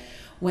Spirit.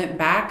 Went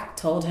back,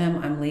 told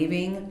him I'm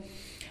leaving,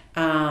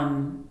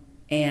 and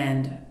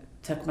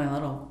took my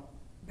little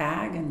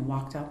bag and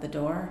walked out the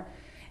door.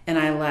 And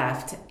I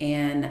left,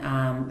 and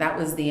that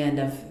was the end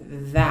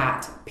of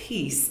that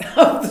piece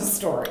of the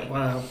story.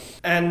 Wow.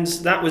 And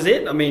that was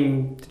it? I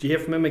mean, did you hear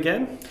from him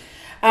again?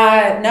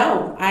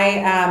 No,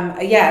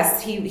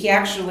 yes, he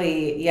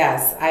actually,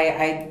 yes,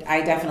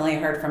 I definitely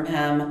heard from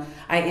him.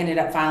 I ended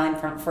up filing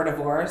for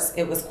divorce.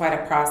 It was quite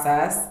a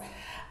process.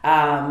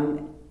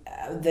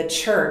 The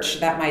church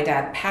that my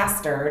dad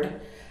pastored,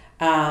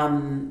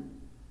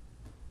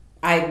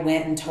 I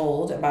went and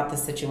told about the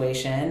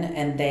situation,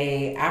 and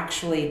they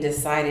actually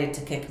decided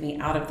to kick me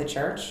out of the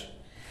church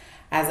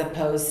as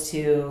opposed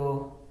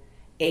to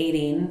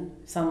aiding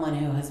someone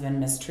who has been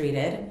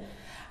mistreated.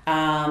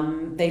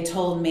 They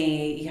told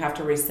me, you have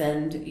to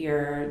rescind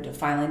your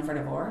filing for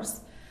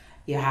divorce.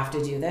 You have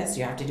to do this.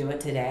 You have to do it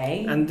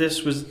today. And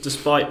this was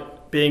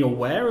despite being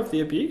aware of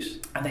the abuse?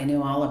 They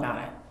knew all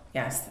about it.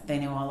 Yes, they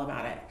knew all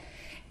about it.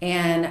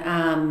 And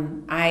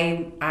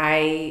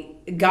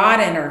God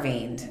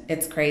intervened.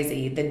 It's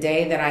crazy. The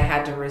day that I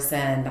had to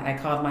rescind, I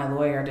called my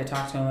lawyer to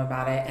talk to him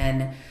about it,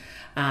 and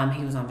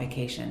he was on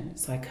vacation,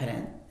 so I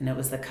couldn't. And it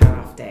was the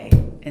cutoff day.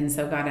 And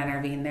so God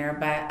intervened there.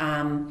 But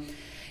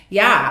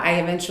I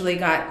eventually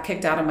got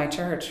kicked out of my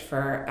church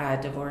for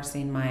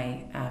divorcing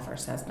my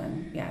first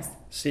husband. Yes.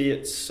 See,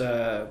 it's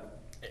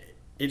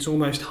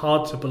almost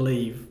hard to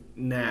believe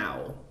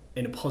now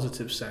in a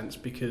positive sense,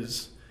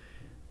 because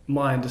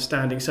my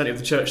understanding, certainly of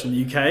the church in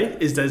the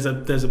UK, is there's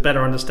a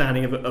better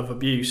understanding of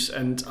abuse,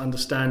 and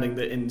understanding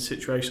that in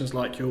situations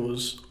like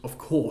yours, of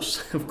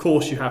course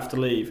you have to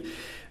leave.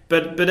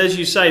 But as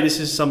you say, this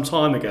is some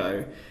time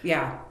ago.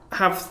 Yeah.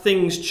 Have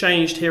things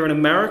changed here in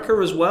America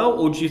as well,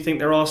 or do you think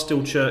there are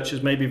still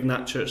churches, maybe even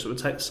that church, that would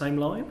take the same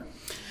line?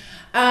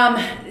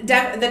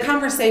 The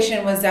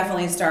conversation was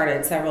definitely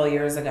started several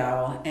years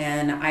ago,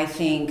 and I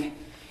think,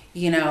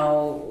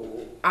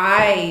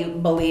 I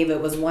believe it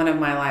was one of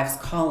my life's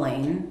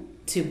calling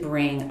to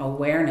bring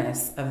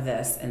awareness of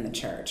this in the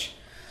church.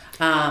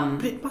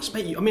 But it must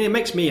make you, it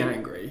makes me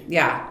angry.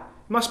 Yeah.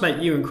 It must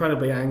make you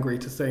incredibly angry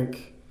to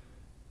think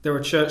there are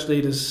church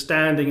leaders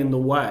standing in the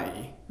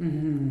way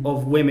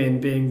of women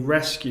being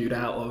rescued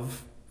out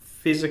of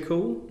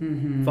physical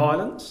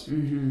violence.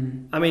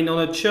 On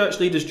a church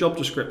leader's job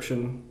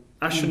description,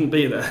 I shouldn't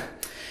be there.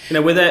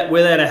 We're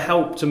there to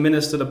help, to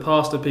minister, to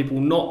pastor people,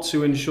 not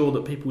to ensure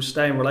that people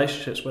stay in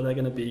relationships where they're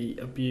going to be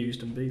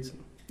abused and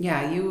beaten.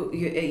 Yeah,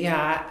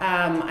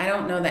 I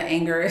don't know that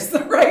anger is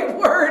the right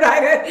word.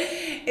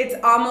 It's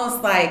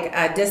almost like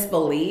a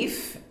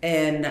disbelief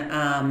in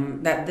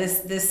that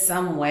this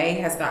some way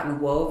has gotten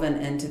woven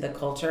into the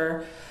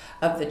culture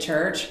of the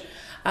church.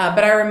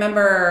 But I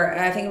remember,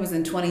 I think it was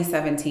in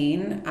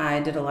 2017, I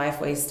did a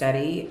Lifeway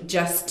study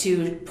just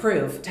to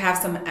prove, to have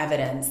some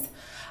evidence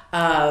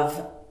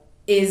of,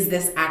 is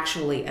this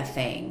actually a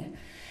thing?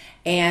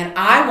 And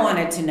I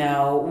wanted to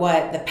know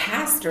what the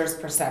pastor's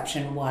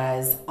perception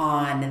was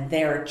on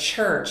their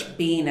church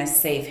being a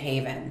safe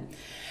haven.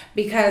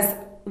 Because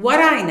what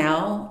I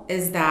know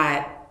is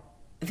that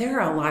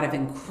there are a lot of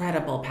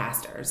incredible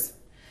pastors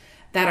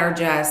that are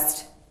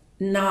just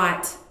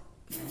not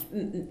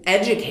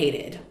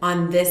educated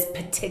on this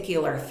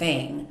particular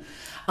thing.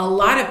 A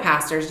lot of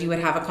pastors you would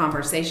have a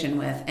conversation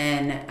with,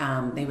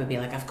 and they would be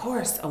like, of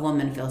course a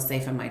woman feels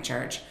safe in my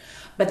church.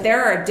 But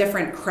there are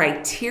different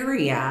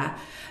criteria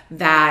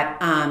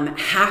that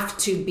have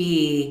to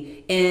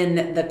be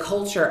in the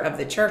culture of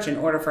the church in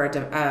order for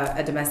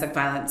a domestic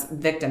violence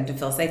victim to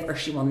feel safe, or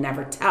she will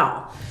never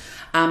tell.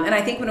 And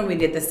I think when we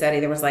did the study,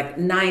 there was like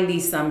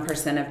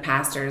 90% of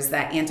pastors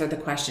that answered the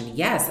question,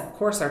 yes, of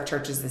course our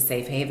church is a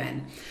safe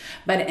haven.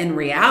 But in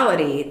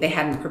reality, they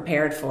hadn't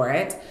prepared for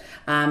it.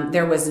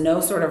 There was no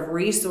sort of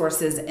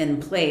resources in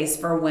place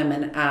for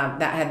women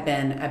that had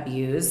been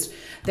abused.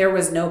 There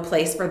was no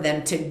place for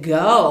them to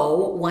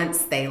go once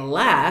they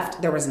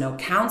left. There was no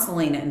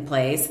counseling in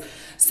place.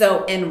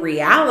 So in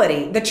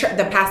reality,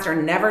 the pastor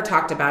never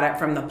talked about it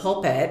from the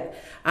pulpit,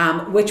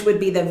 which would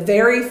be the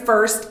very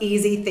first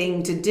easy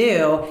thing to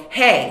do.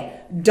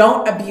 Hey,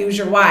 don't abuse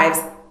your wives,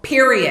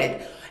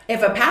 period.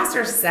 If a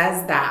pastor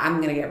says that, I'm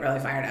going to get really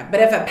fired up.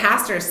 But if a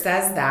pastor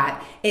says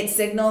that, it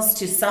signals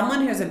to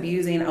someone who's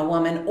abusing a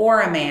woman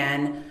or a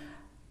man,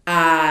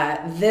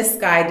 this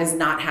guy does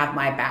not have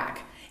my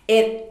back.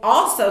 It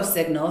also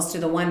signals to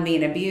the one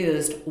being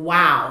abused,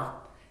 wow,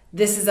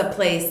 this is a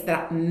place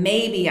that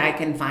maybe I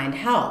can find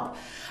help.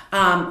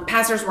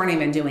 Pastors weren't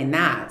even doing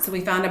that. So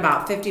we found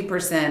about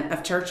 50%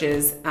 of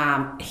churches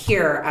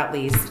here, at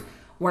least,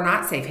 were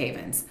not safe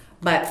havens.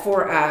 But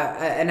for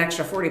an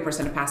extra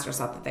 40% of pastors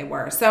thought that they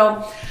were.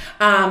 So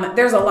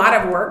there's a lot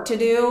of work to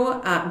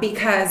do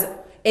because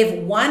if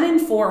 1 in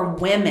 4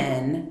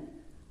 women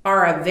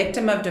are a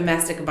victim of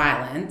domestic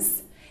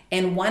violence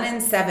and 1 in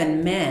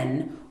 7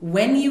 men,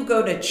 when you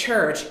go to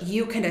church,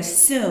 you can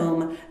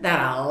assume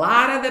that a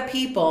lot of the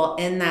people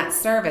in that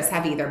service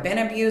have either been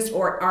abused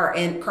or are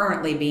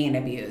currently being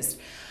abused.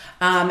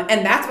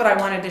 And that's what I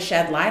wanted to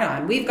shed light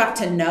on. We've got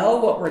to know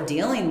what we're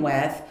dealing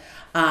with.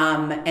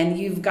 And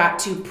you've got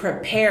to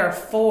prepare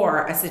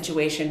for a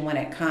situation when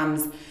it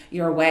comes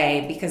your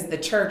way, because the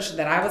church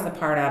that I was a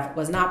part of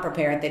was not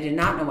prepared. They did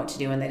not know what to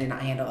do, and they did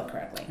not handle it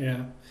correctly.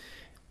 Yeah.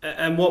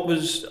 And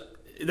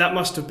that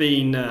must have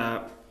been,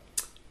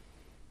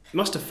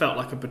 must have felt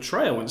like a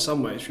betrayal in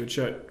some ways for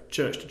your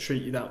church to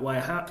treat you that way.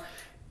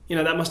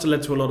 That must have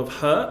led to a lot of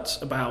hurt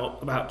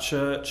about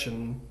church,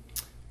 and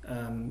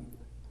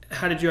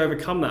how did you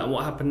overcome that, and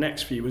what happened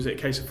next for you? Was it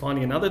a case of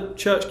finding another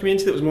church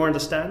community that was more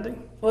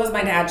understanding? Well, it was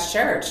my dad's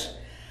church.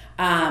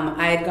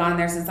 I had gone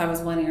there since I was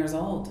 1 year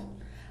old.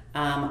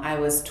 I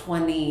was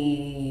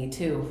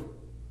 22.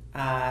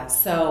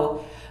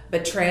 So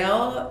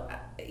betrayal,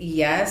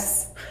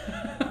 yes.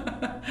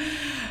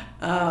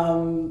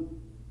 Wow.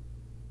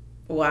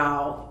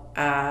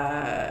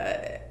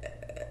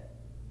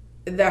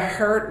 The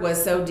hurt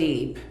was so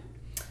deep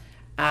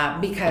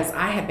because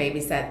I had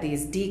babysat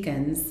these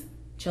deacons'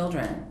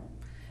 children.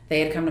 They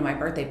had come to my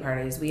birthday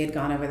parties. We had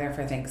gone over there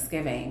for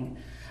Thanksgiving.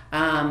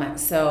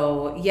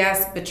 So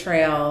yes,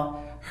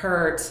 betrayal,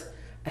 hurt.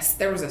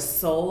 There was a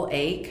soul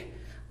ache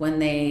when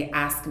they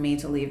asked me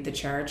to leave the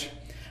church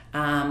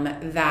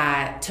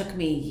that took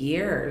me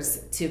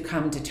years to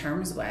come to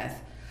terms with.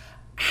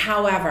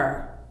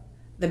 However,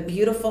 the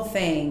beautiful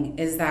thing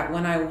is that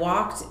when I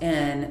walked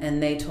in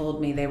and they told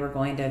me they were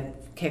going to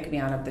kick me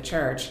out of the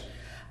church,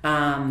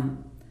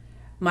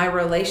 my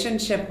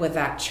relationship with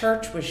that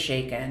church was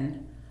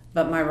shaken,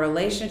 but my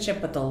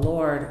relationship with the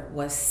Lord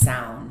was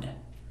sound.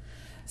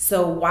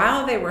 So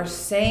while they were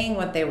saying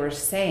what they were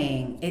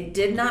saying, it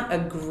did not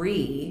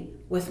agree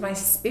with my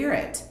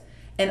spirit.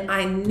 And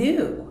I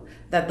knew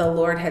that the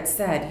Lord had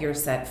said, "You're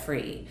set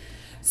free."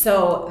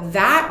 So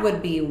that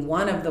would be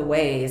one of the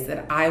ways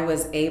that I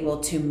was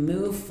able to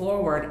move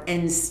forward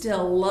and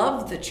still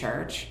love the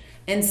church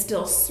and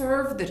still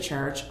serve the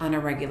church on a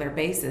regular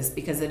basis,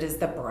 because it is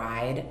the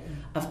bride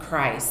of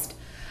Christ.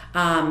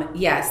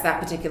 Yes,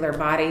 that particular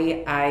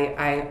body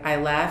I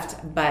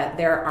left, but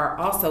there are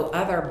also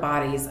other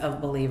bodies of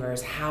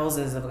believers,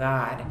 houses of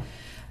God,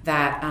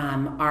 that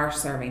are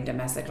serving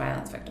domestic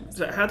violence victims.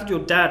 So how did your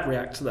dad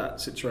react to that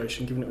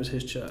situation, given it was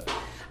his church?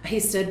 He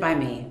stood by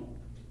me.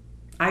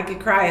 I could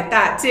cry at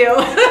that too.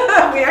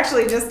 We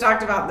actually just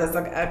talked about this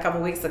a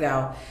couple weeks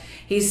ago.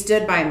 He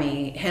stood by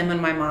me. Him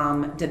and my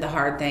mom did the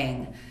hard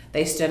thing.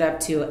 They stood up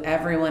to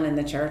everyone in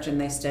the church and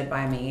they stood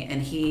by me,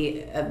 and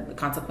he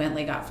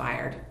consequently got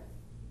fired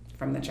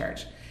from the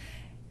church.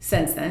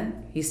 Since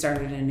then, he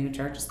started a new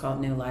church. It's called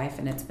New Life,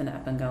 and it's been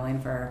up and going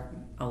for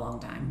a long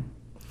time.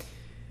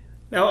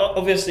 Now,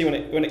 obviously,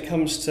 when it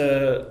comes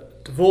to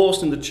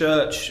divorce in the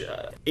church,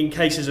 in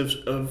cases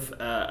of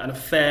an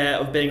affair,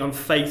 of being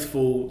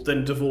unfaithful,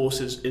 then divorce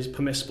is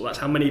permissible. That's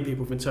how many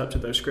people have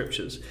interpreted those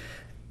scriptures.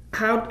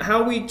 How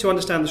are we to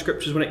understand the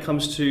scriptures when it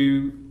comes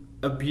to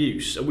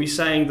abuse? Are we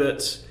saying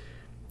that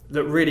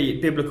really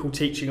biblical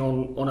teaching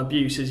on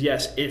abuse is,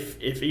 yes,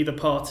 if either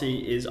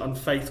party is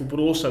unfaithful, but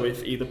also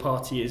if either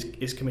party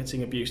is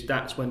committing abuse,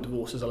 that's when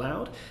divorce is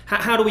allowed?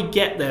 How do we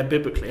get there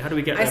biblically? How do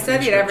we get there? I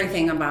studied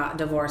everything about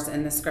divorce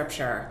in the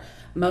scripture.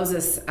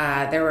 Moses,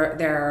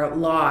 there are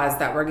laws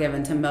that were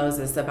given to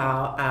Moses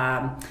about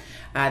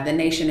the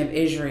nation of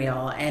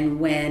Israel, and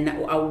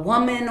when a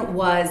woman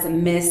was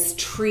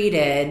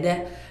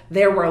mistreated,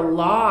 there were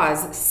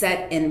laws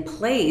set in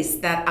place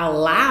that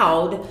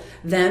allowed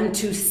them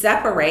to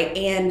separate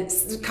and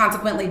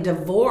consequently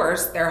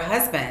divorce their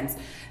husbands.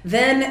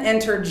 Then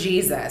enter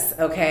Jesus,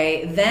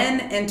 okay? Then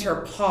enter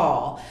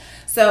Paul.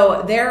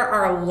 So there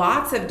are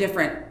lots of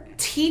different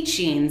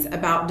teachings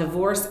about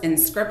divorce in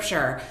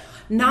scripture.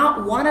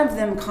 Not one of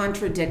them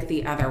contradict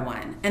the other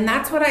one. And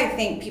that's what I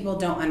think people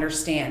don't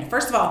understand.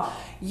 First of all,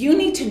 you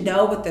need to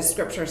know what the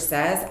scripture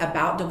says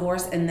about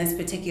divorce in this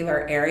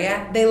particular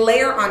area. They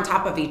layer on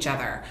top of each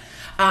other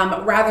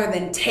rather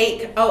than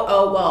take,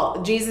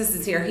 well, Jesus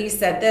is here, he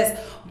said this.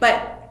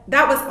 But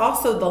that was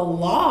also the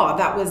law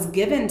that was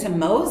given to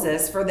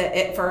Moses for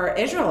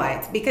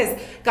Israelites, because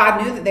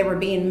God knew that they were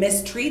being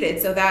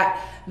mistreated so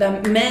that the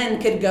men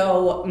could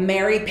go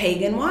marry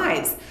pagan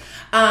wives.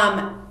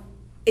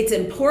 It's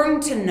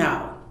important to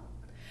know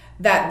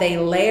that they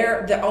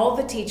all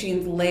the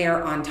teachings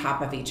layer on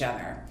top of each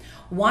other.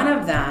 One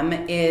of them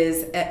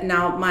is,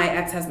 now my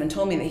ex-husband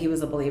told me that he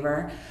was a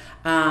believer,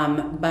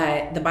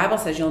 but the Bible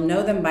says you'll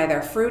know them by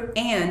their fruit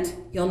and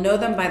you'll know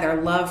them by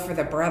their love for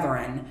the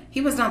brethren.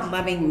 He was not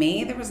loving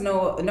me. There was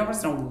no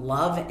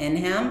love in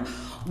him.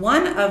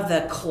 One of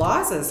the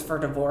clauses for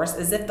divorce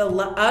is if the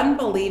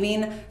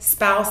unbelieving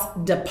spouse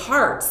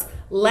departs,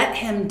 let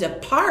him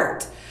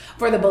depart.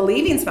 For the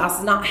believing spouse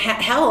is not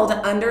held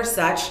under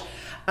such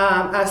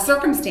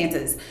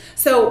circumstances.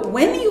 So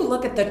when you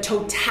look at the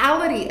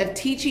totality of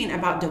teaching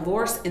about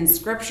divorce in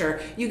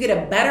scripture, you get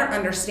a better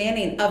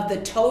understanding of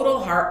the total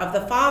heart of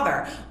the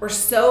Father. We're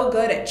so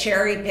good at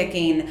cherry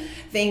picking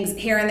things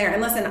here and there.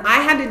 And listen, I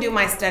had to do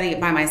my study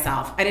by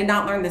myself. I did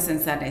not learn this in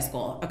Sunday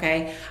school,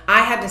 okay?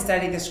 I had to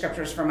study the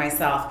scriptures for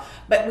myself.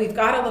 But we've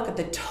got to look at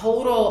the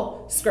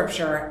total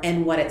scripture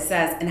and what it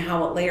says and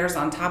how it layers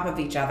on top of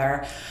each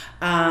other,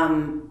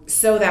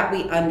 so that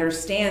we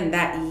understand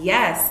that,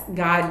 yes,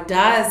 God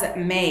does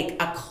make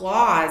a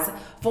clause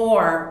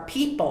for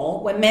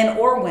people, men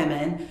or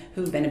women,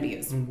 who've been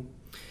abused.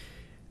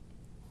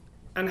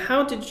 And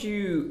how did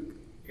you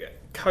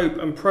cope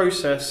and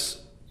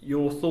process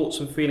your thoughts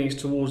and feelings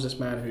towards this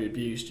man who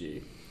abused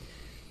you?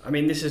 I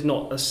mean, this is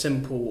not a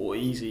simple or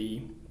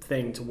easy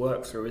thing to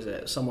work through, is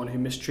it? Someone who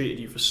mistreated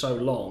you for so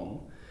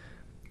long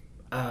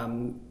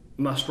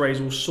must raise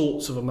all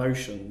sorts of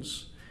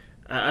emotions.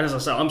 And as I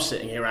said, I'm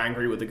sitting here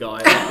angry with the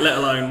guy, let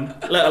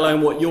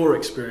alone what you're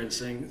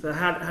experiencing. So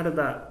how did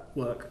that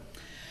work?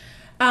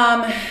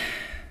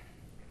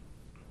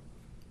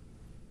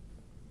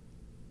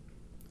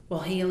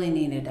 Well, healing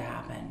needed to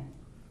happen.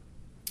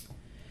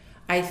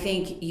 I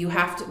think you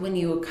have to, when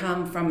you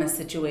come from a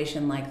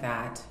situation like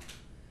that,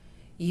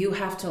 you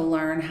have to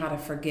learn how to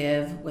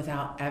forgive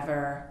without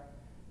ever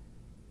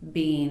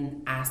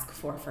being asked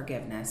for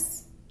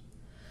forgiveness.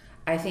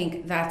 I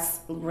think that's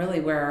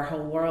really where our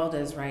whole world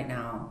is right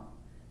now.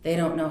 They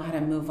don't know how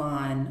to move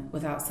on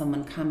without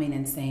someone coming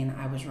and saying,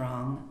 I was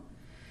wrong.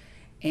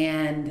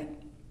 And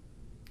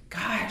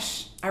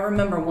gosh, I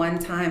remember one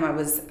time I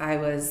was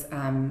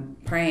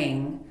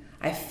praying.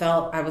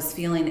 I was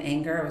feeling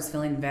anger. I was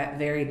feeling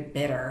very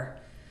bitter.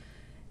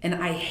 And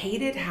I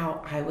hated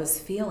how I was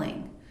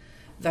feeling.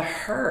 The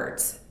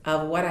hurt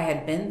of what I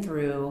had been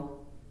through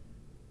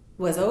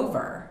was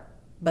over,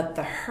 but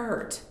the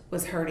hurt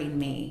was hurting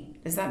me.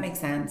 Does that make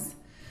sense?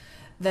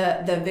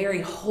 The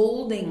very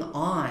holding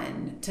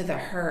on to the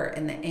hurt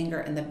and the anger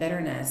and the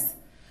bitterness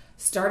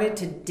started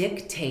to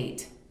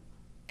dictate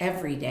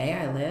every day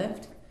I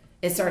lived.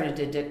 It started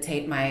to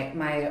dictate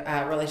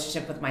my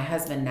relationship with my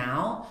husband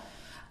now,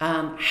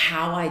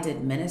 how I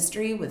did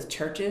ministry with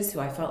churches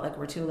who I felt like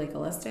were too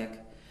legalistic.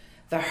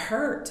 The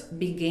hurt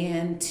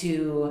began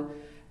to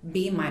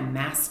be my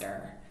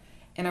master.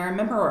 And I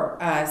remember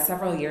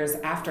several years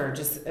after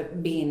just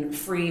being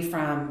free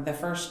from the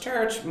first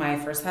church, my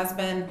first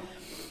husband,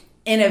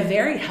 in a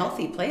very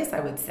healthy place, I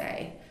would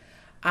say.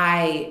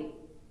 I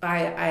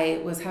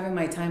was having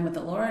my time with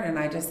the Lord, and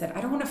I just said,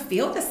 I don't want to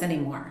feel this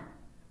anymore.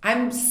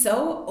 I'm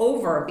so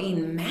over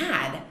being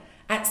mad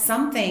at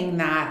something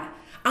that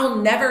I'll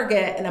never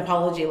get an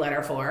apology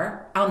letter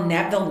for.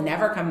 They'll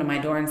never come to my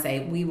door and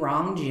say, we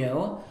wronged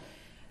you.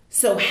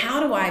 So how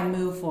do I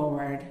move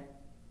forward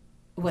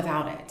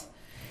without it?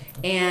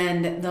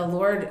 And the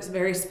Lord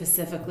very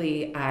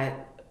specifically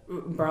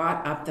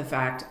brought up the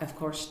fact, of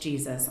course,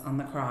 Jesus on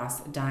the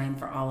cross dying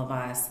for all of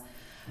us.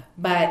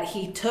 But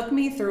he took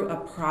me through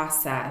a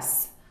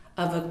process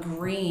of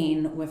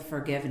agreeing with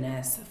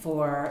forgiveness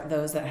for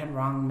those that had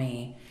wronged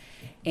me.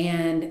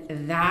 And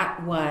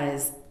that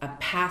was a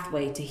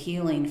pathway to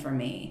healing for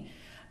me.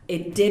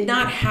 It did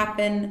not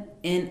happen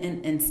in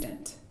an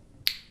instant.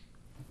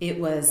 It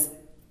was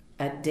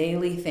a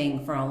daily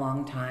thing for a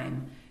long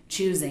time.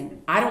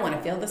 Choosing, I don't want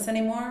to feel this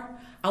anymore.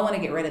 I want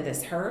to get rid of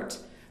this hurt.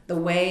 The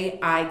way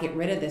I get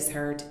rid of this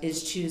hurt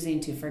is choosing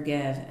to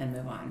forgive and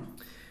move on.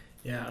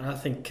 Yeah, and I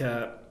think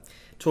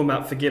talking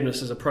about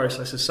forgiveness as a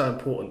process is so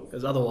important,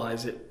 because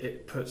otherwise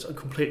it puts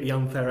completely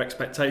unfair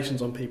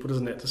expectations on people,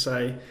 doesn't it? To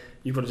say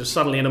you've got to just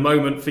suddenly in a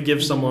moment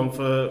forgive someone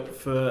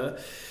for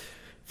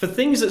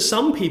things that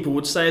some people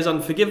would say is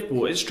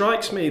unforgivable. It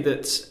strikes me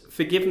that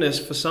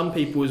forgiveness for some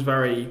people is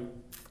very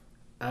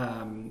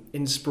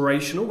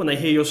inspirational. When they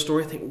hear your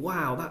story, they think,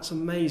 wow, that's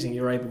amazing,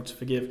 you're able to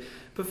forgive.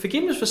 But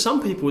forgiveness for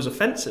some people is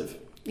offensive.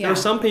 Yeah. There are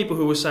some people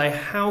who will say,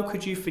 how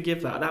could you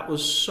forgive that? That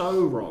was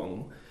so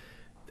wrong.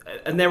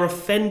 And they're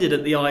offended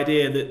at the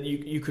idea that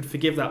you could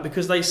forgive that,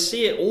 because they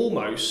see it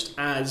almost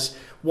as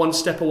one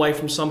step away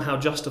from somehow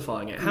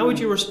justifying it. How would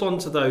you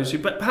respond to those who,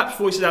 but perhaps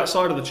voices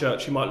outside of the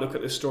church, who might look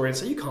at this story and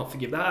say, you can't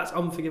forgive that, that's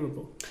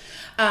unforgivable?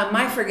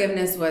 My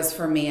forgiveness was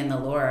for me and the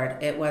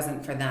Lord. It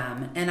wasn't for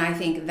them. And I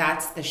think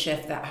that's the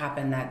shift that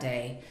happened that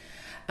day.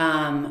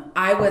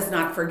 I was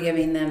not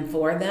forgiving them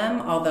for them,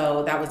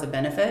 although that was a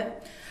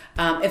benefit.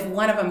 If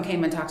one of them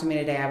came and talked to me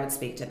today, I would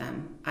speak to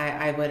them.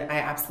 I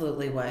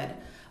absolutely would.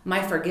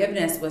 My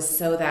forgiveness was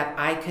so that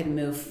I could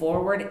move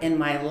forward in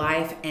my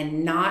life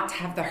and not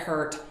have the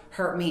hurt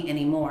me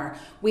anymore.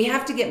 We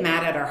have to get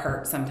mad at our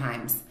hurt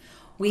sometimes.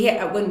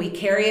 When we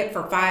carry it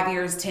for 5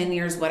 years, 10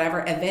 years,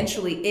 whatever,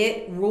 eventually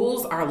it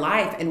rules our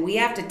life, and we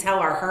have to tell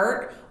our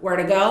hurt where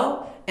to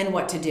go and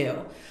what to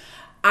do.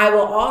 I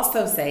will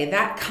also say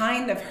that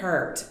kind of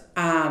hurt,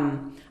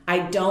 I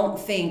don't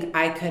think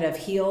I could have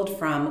healed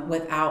from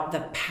without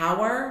the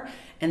power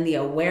and the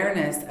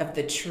awareness of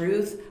the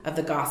truth of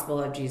the gospel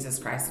of Jesus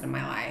Christ in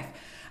my life.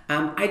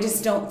 I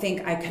just don't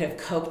think I could have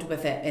coped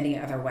with it any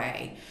other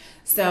way.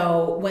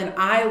 So when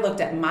I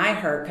looked at my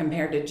hurt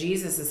compared to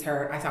Jesus's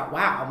hurt, I thought,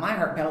 wow, my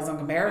hurt pales in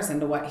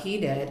comparison to what he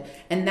did.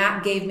 And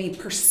that gave me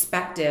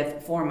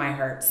perspective for my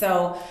hurt.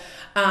 So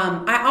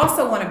I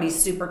also want to be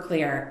super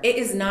clear. It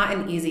is not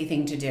an easy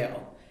thing to do.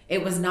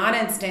 It was not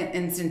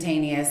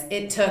instantaneous.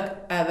 It took,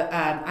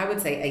 I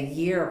would say, a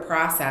year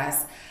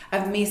process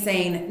of me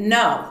saying,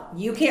 no,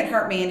 you can't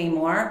hurt me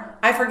anymore.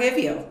 I forgive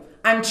you.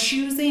 I'm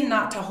choosing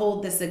not to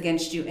hold this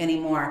against you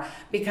anymore,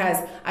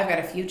 because I've got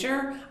a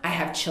future. I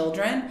have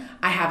children.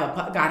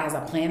 God has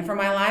a plan for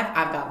my life.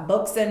 I've got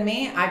books in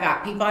me. I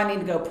got people I need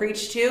to go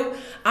preach to.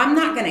 I'm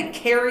not going to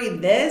carry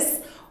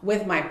this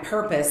with my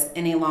purpose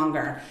any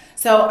longer.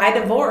 So I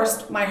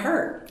divorced my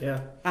hurt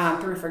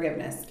through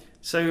forgiveness.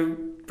 So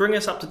bring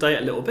us up to date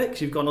a little bit,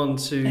 because you've gone on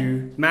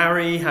to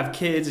marry, have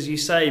kids, as you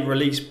say,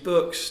 release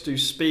books, do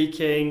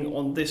speaking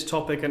on this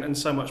topic and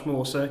so much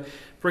more. So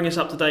bring us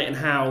up to date in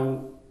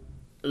how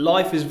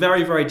life is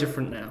very, very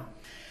different now.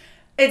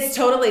 It's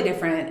totally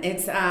different.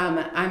 It's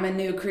I'm a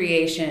new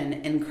creation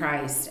in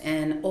Christ,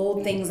 and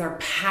old things are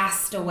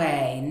passed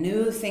away.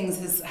 New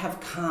things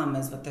have come,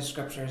 is what the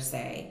scriptures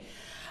say.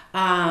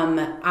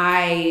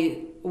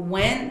 I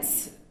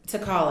went to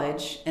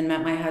college and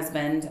met my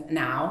husband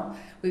now.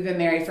 We've been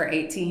married for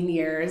 18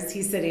 years.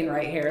 He's sitting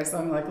right here, so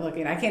I'm like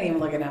looking. I can't even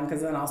look at him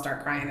because then I'll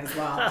start crying as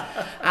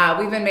well.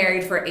 We've been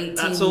married for 18 years.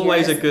 That's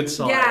always a good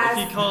sign. Yes,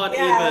 if you can't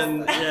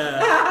even,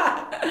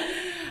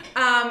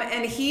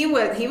 and he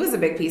was a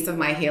big piece of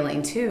my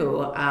healing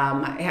too.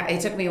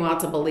 It took me a while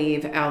to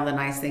believe all the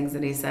nice things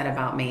that he said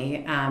about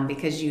me,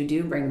 because you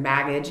do bring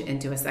baggage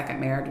into a second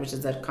marriage, which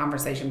is a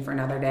conversation for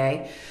another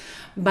day.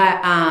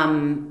 But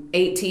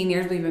 18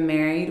 years we've been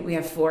married. We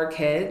have 4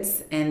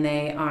 kids, and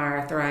they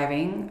are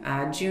thriving.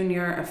 A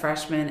junior, a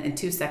freshman, and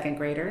 2 second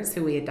graders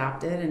who we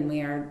adopted, and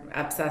we are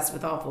obsessed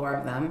with all 4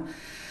 of them.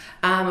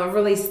 I've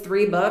released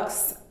 3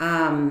 books.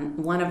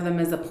 One of them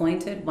is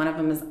Appointed. One of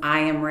them is I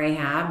Am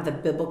Rahab, the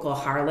biblical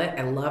harlot.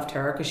 I loved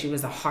her because she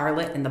was a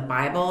harlot in the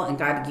Bible, and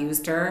God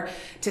used her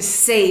to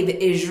save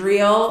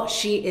Israel.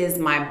 She is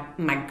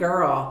my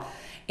girl.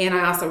 And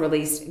I also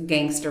released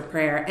Gangster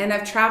Prayer, and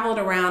I've traveled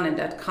around and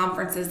done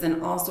conferences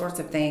and all sorts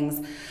of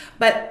things.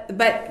 But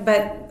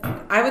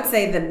I would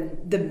say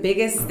the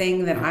biggest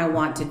thing that I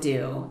want to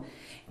do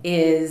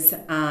is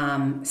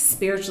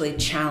spiritually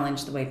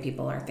challenge the way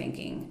people are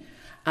thinking.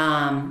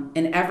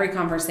 In every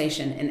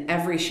conversation, in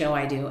every show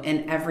I do,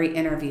 in every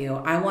interview,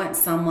 I want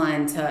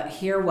someone to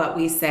hear what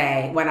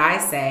I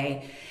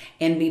say,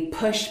 and be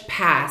pushed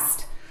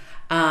past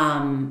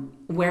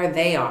where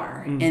they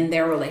are in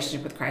their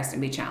relationship with Christ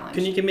and be challenged.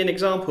 Can you give me an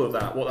example of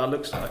that, what that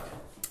looks like?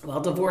 Well,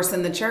 divorce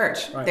in the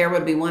church, right. There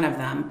would be one of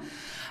them.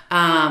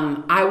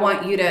 I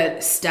want you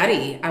to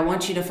study. I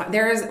want you to find,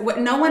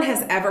 no one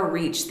has ever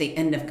reached the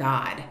end of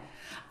God.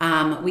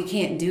 We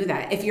can't do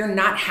that. If you're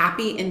not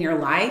happy in your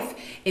life,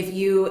 if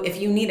you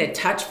need a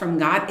touch from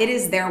God, it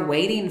is there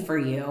waiting for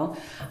you.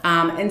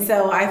 And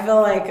so I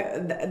feel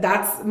like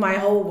that's my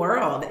whole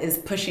world, is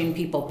pushing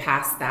people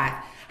past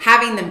that,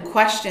 having them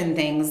question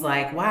things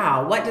like,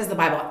 wow, what does the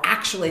Bible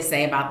actually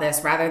say about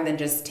this, rather than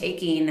just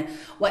taking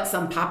what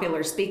some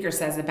popular speaker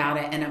says about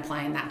it and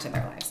applying that to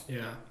their lives.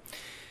 Yeah.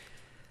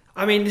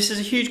 I mean, this is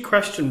a huge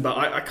question, but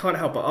I can't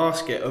help but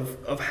ask it,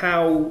 of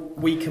how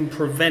we can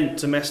prevent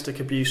domestic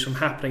abuse from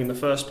happening in the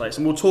first place.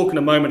 And we'll talk in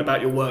a moment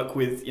about your work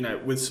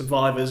with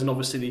survivors, and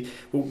obviously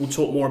we'll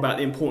talk more about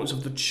the importance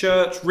of the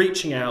church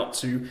reaching out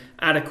to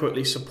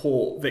adequately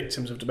support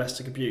victims of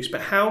domestic abuse.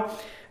 But how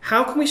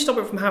can we stop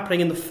it from happening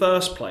in the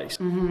first place?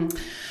 Mm-hmm.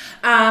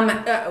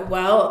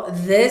 Well,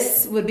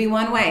 this would be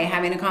one way,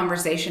 having a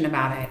conversation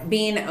about it,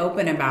 being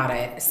open about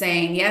it,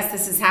 saying, yes,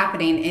 this is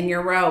happening in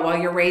your row. While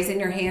you're raising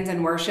your hands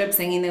in worship,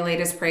 singing the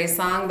latest praise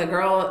song, the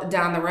girl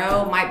down the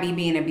row might be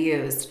being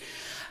abused.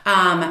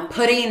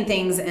 Putting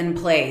things in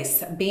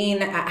place,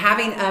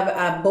 having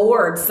a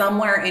board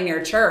somewhere in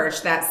your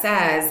church that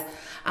says,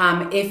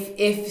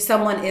 if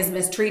someone is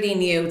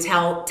mistreating you,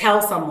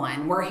 tell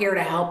someone. We're here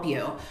to help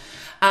you.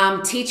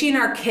 Teaching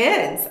our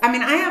kids. I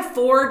mean, I have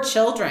 4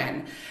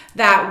 children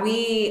that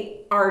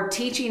we are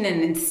teaching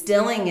and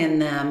instilling in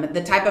them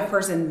the type of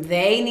person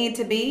they need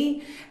to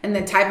be, and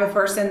the type of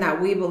person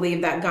that we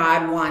believe that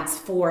God wants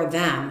for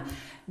them.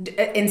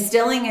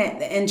 Instilling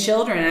it in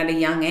children at a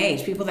young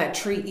age, people that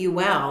treat you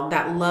well,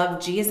 that love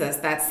Jesus,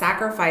 that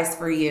sacrifice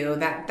for you,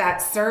 that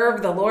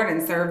serve the Lord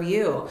and serve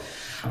you.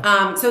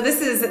 So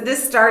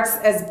this starts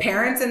as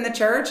parents in the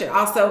church. It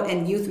also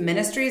in youth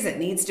ministries, it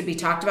needs to be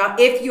talked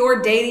about. If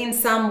you're dating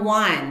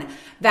someone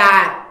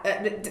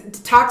that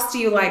talks to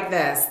you like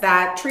this,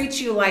 that treats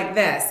you like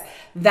this,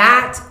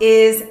 that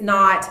is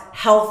not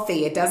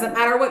healthy. It doesn't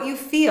matter what you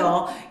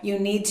feel. You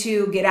need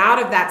to get out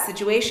of that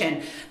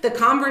situation. The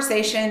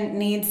conversation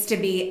needs to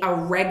be a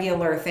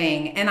regular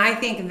thing. And I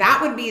think that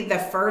would be the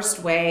first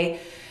way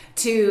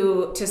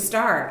to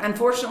start.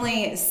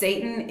 Unfortunately,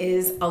 Satan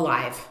is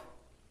alive.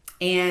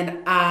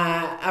 And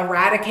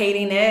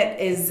eradicating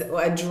it is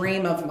a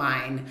dream of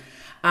mine.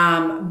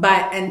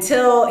 But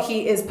until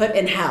he is put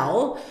in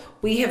hell,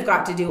 we have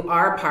got to do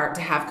our part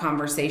to have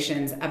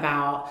conversations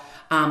about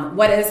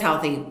what is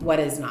healthy, what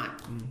is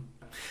not.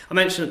 I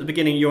mentioned at the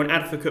beginning you're an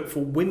advocate for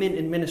women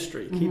in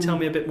ministry. Can you tell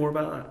me a bit more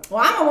about that?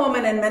 Well, I'm a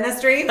woman in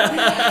ministry.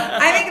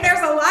 I think there's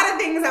a lot of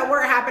things that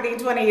were happening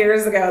 20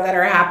 years ago that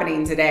are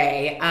happening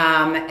today.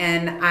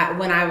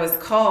 When I was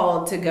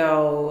called to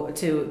go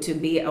to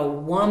be a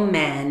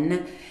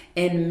woman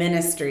in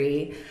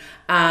ministry,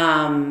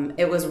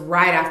 it was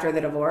right after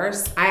the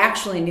divorce. I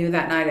actually knew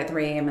that night at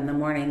 3 a.m. in the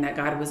morning that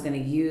God was going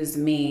to use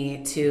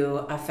me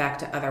to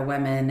affect other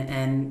women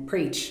and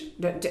teach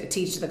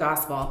the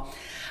gospel.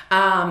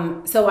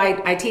 So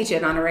I teach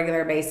it on a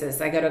regular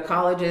basis. I go to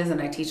colleges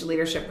and I teach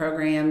leadership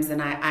programs,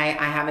 and I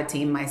have a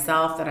team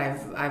myself that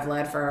I've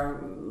led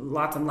for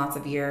lots and lots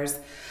of years.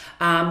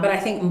 But I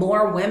think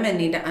more women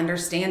need to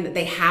understand that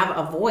they have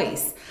a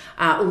voice.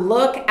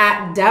 Look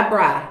at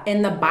Deborah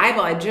in the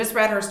Bible. I just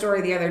read her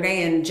story the other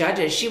day in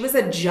Judges. She was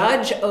a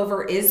judge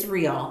over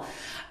Israel.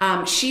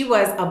 She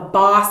was a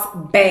boss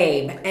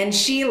babe, and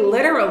she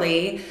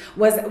literally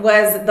was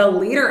the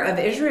leader of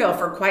Israel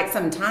for quite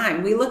some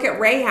time. We look at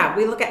Rahab,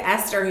 we look at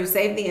Esther, who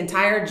saved the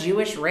entire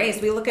Jewish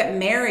race. We look at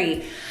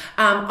Mary,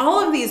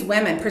 all of these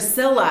women,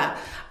 Priscilla.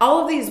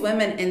 all of these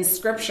women in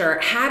Scripture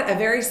had a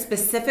very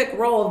specific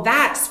role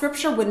that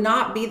Scripture would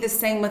not be the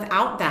same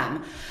without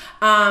them.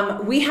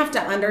 We have to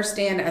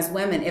understand as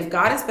women, if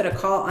God has put a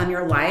call on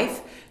your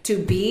life to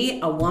be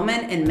a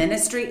woman in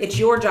ministry, it's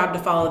your job to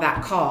follow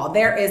that call.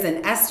 There is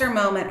an Esther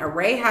moment, a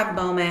Rahab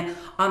moment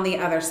on the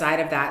other side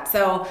of that.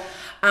 So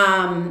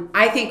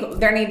I think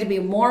there need to be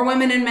more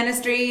women in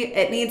ministry.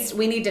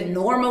 We need to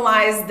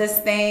normalize this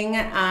thing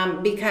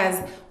because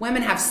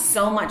women have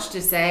so much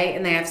to say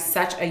and they have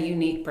such a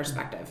unique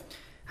perspective.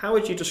 How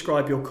would you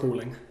describe your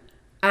calling?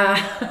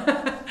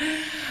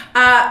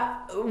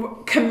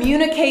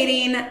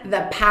 Communicating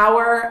the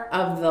power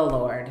of the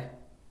Lord,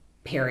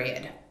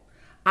 period.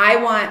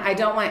 I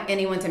don't want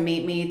anyone to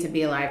meet me to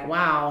be like,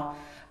 wow,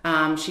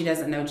 she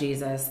doesn't know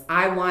Jesus.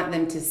 I want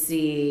them to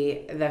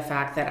see the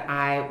fact that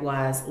I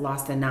was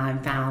lost and now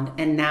I'm found.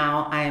 And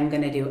now I am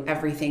going to do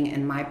everything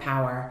in my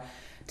power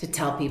to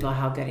tell people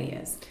how good he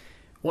is.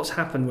 What's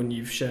happened when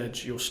you've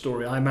shared your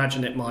story? I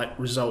imagine it might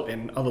result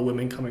in other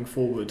women coming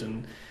forward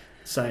and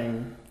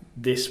saying,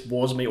 this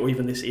was me, or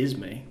even this is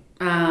me.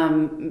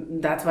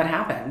 That's what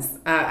happens.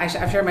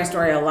 I've shared my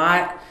story a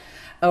lot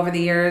over the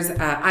years.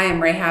 I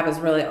Am Rahab is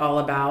really all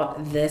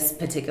about this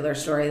particular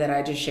story that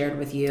I just shared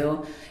with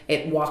you.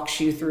 It walks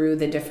you through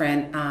the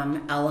different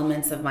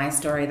elements of my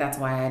story. That's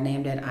why I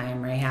named it I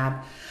Am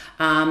Rahab.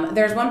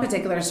 There's one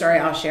particular story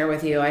I'll share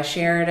with you. I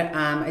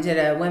did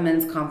a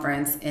women's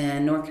conference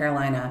in North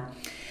Carolina,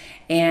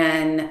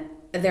 and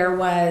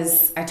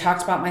I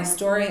talked about my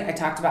story. I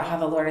talked about how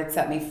the Lord had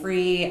set me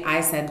free.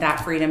 I said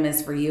that freedom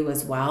is for you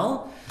as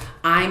well.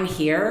 I'm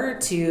here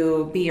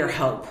to be your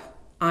hope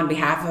on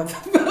behalf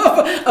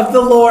of the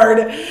Lord.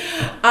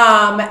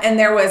 And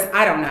there was,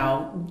 I don't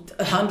know,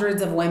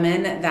 hundreds of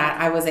women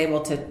that I was able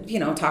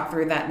to, talk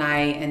through that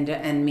night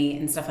and meet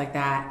and stuff like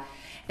that.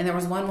 And there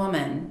was one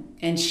woman,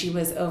 and she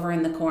was over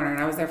in the corner, and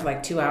I was there for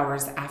like 2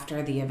 hours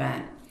after the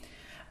event.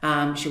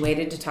 She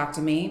waited to talk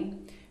to me.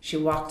 She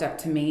walked up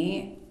to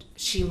me.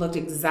 She looked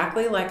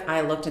exactly like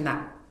I looked in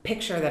that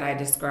picture that I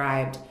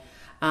described.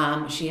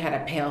 She had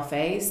a pale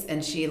face,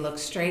 and she looked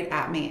straight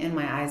at me in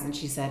my eyes, and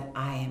she said,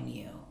 I am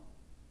you.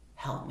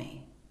 Help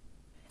me.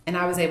 And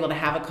I was able to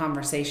have a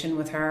conversation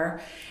with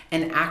her.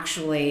 And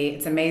actually,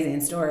 it's an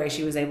amazing story.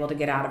 She was able to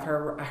get out of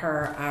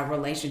her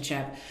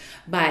relationship.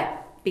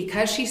 But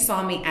because she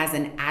saw me as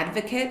an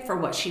advocate for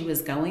what she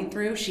was going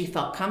through, she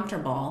felt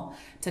comfortable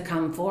to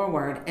come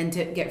forward and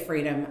to get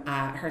freedom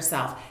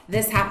herself.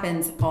 This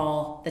happens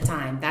all the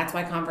time. That's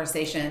why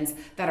conversations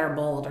that are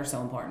bold are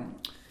so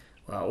important.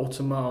 Wow,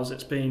 Autumn Miles,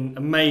 it's been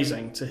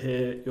amazing to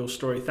hear your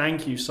story.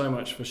 Thank you so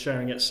much for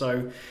sharing it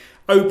so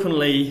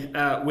openly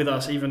with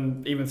us,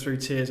 even through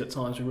tears at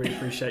times. We really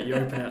appreciate you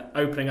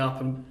opening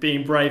up and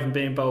being brave and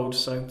being bold.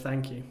 So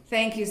thank you.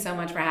 Thank you so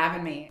much for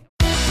having me.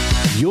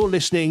 You're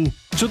listening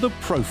to The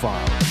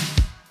Profile.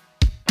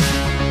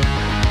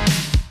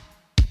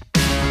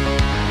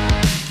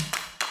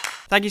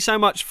 Thank you so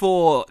much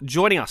for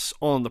joining us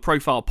on the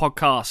Profile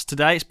podcast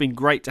today. It's been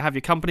great to have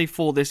your company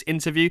for this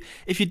interview.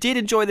 If you did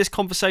enjoy this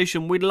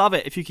conversation, we'd love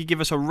it if you could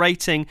give us a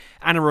rating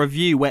and a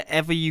review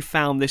wherever you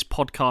found this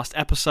podcast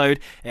episode.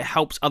 It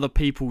helps other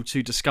people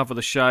to discover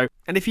the show.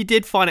 And if you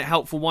did find it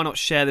helpful, why not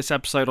share this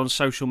episode on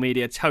social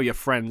media? Tell your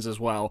friends as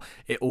well.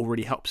 It all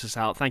really helps us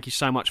out. Thank you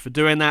so much for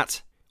doing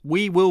that.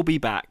 We will be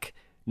back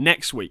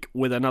next week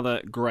with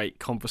another great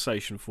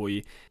conversation for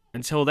you.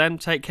 Until then,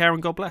 take care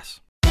and God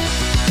bless.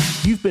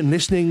 You've been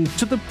listening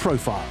to The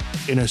Profile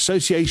in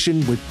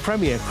association with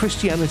Premier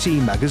Christianity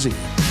Magazine.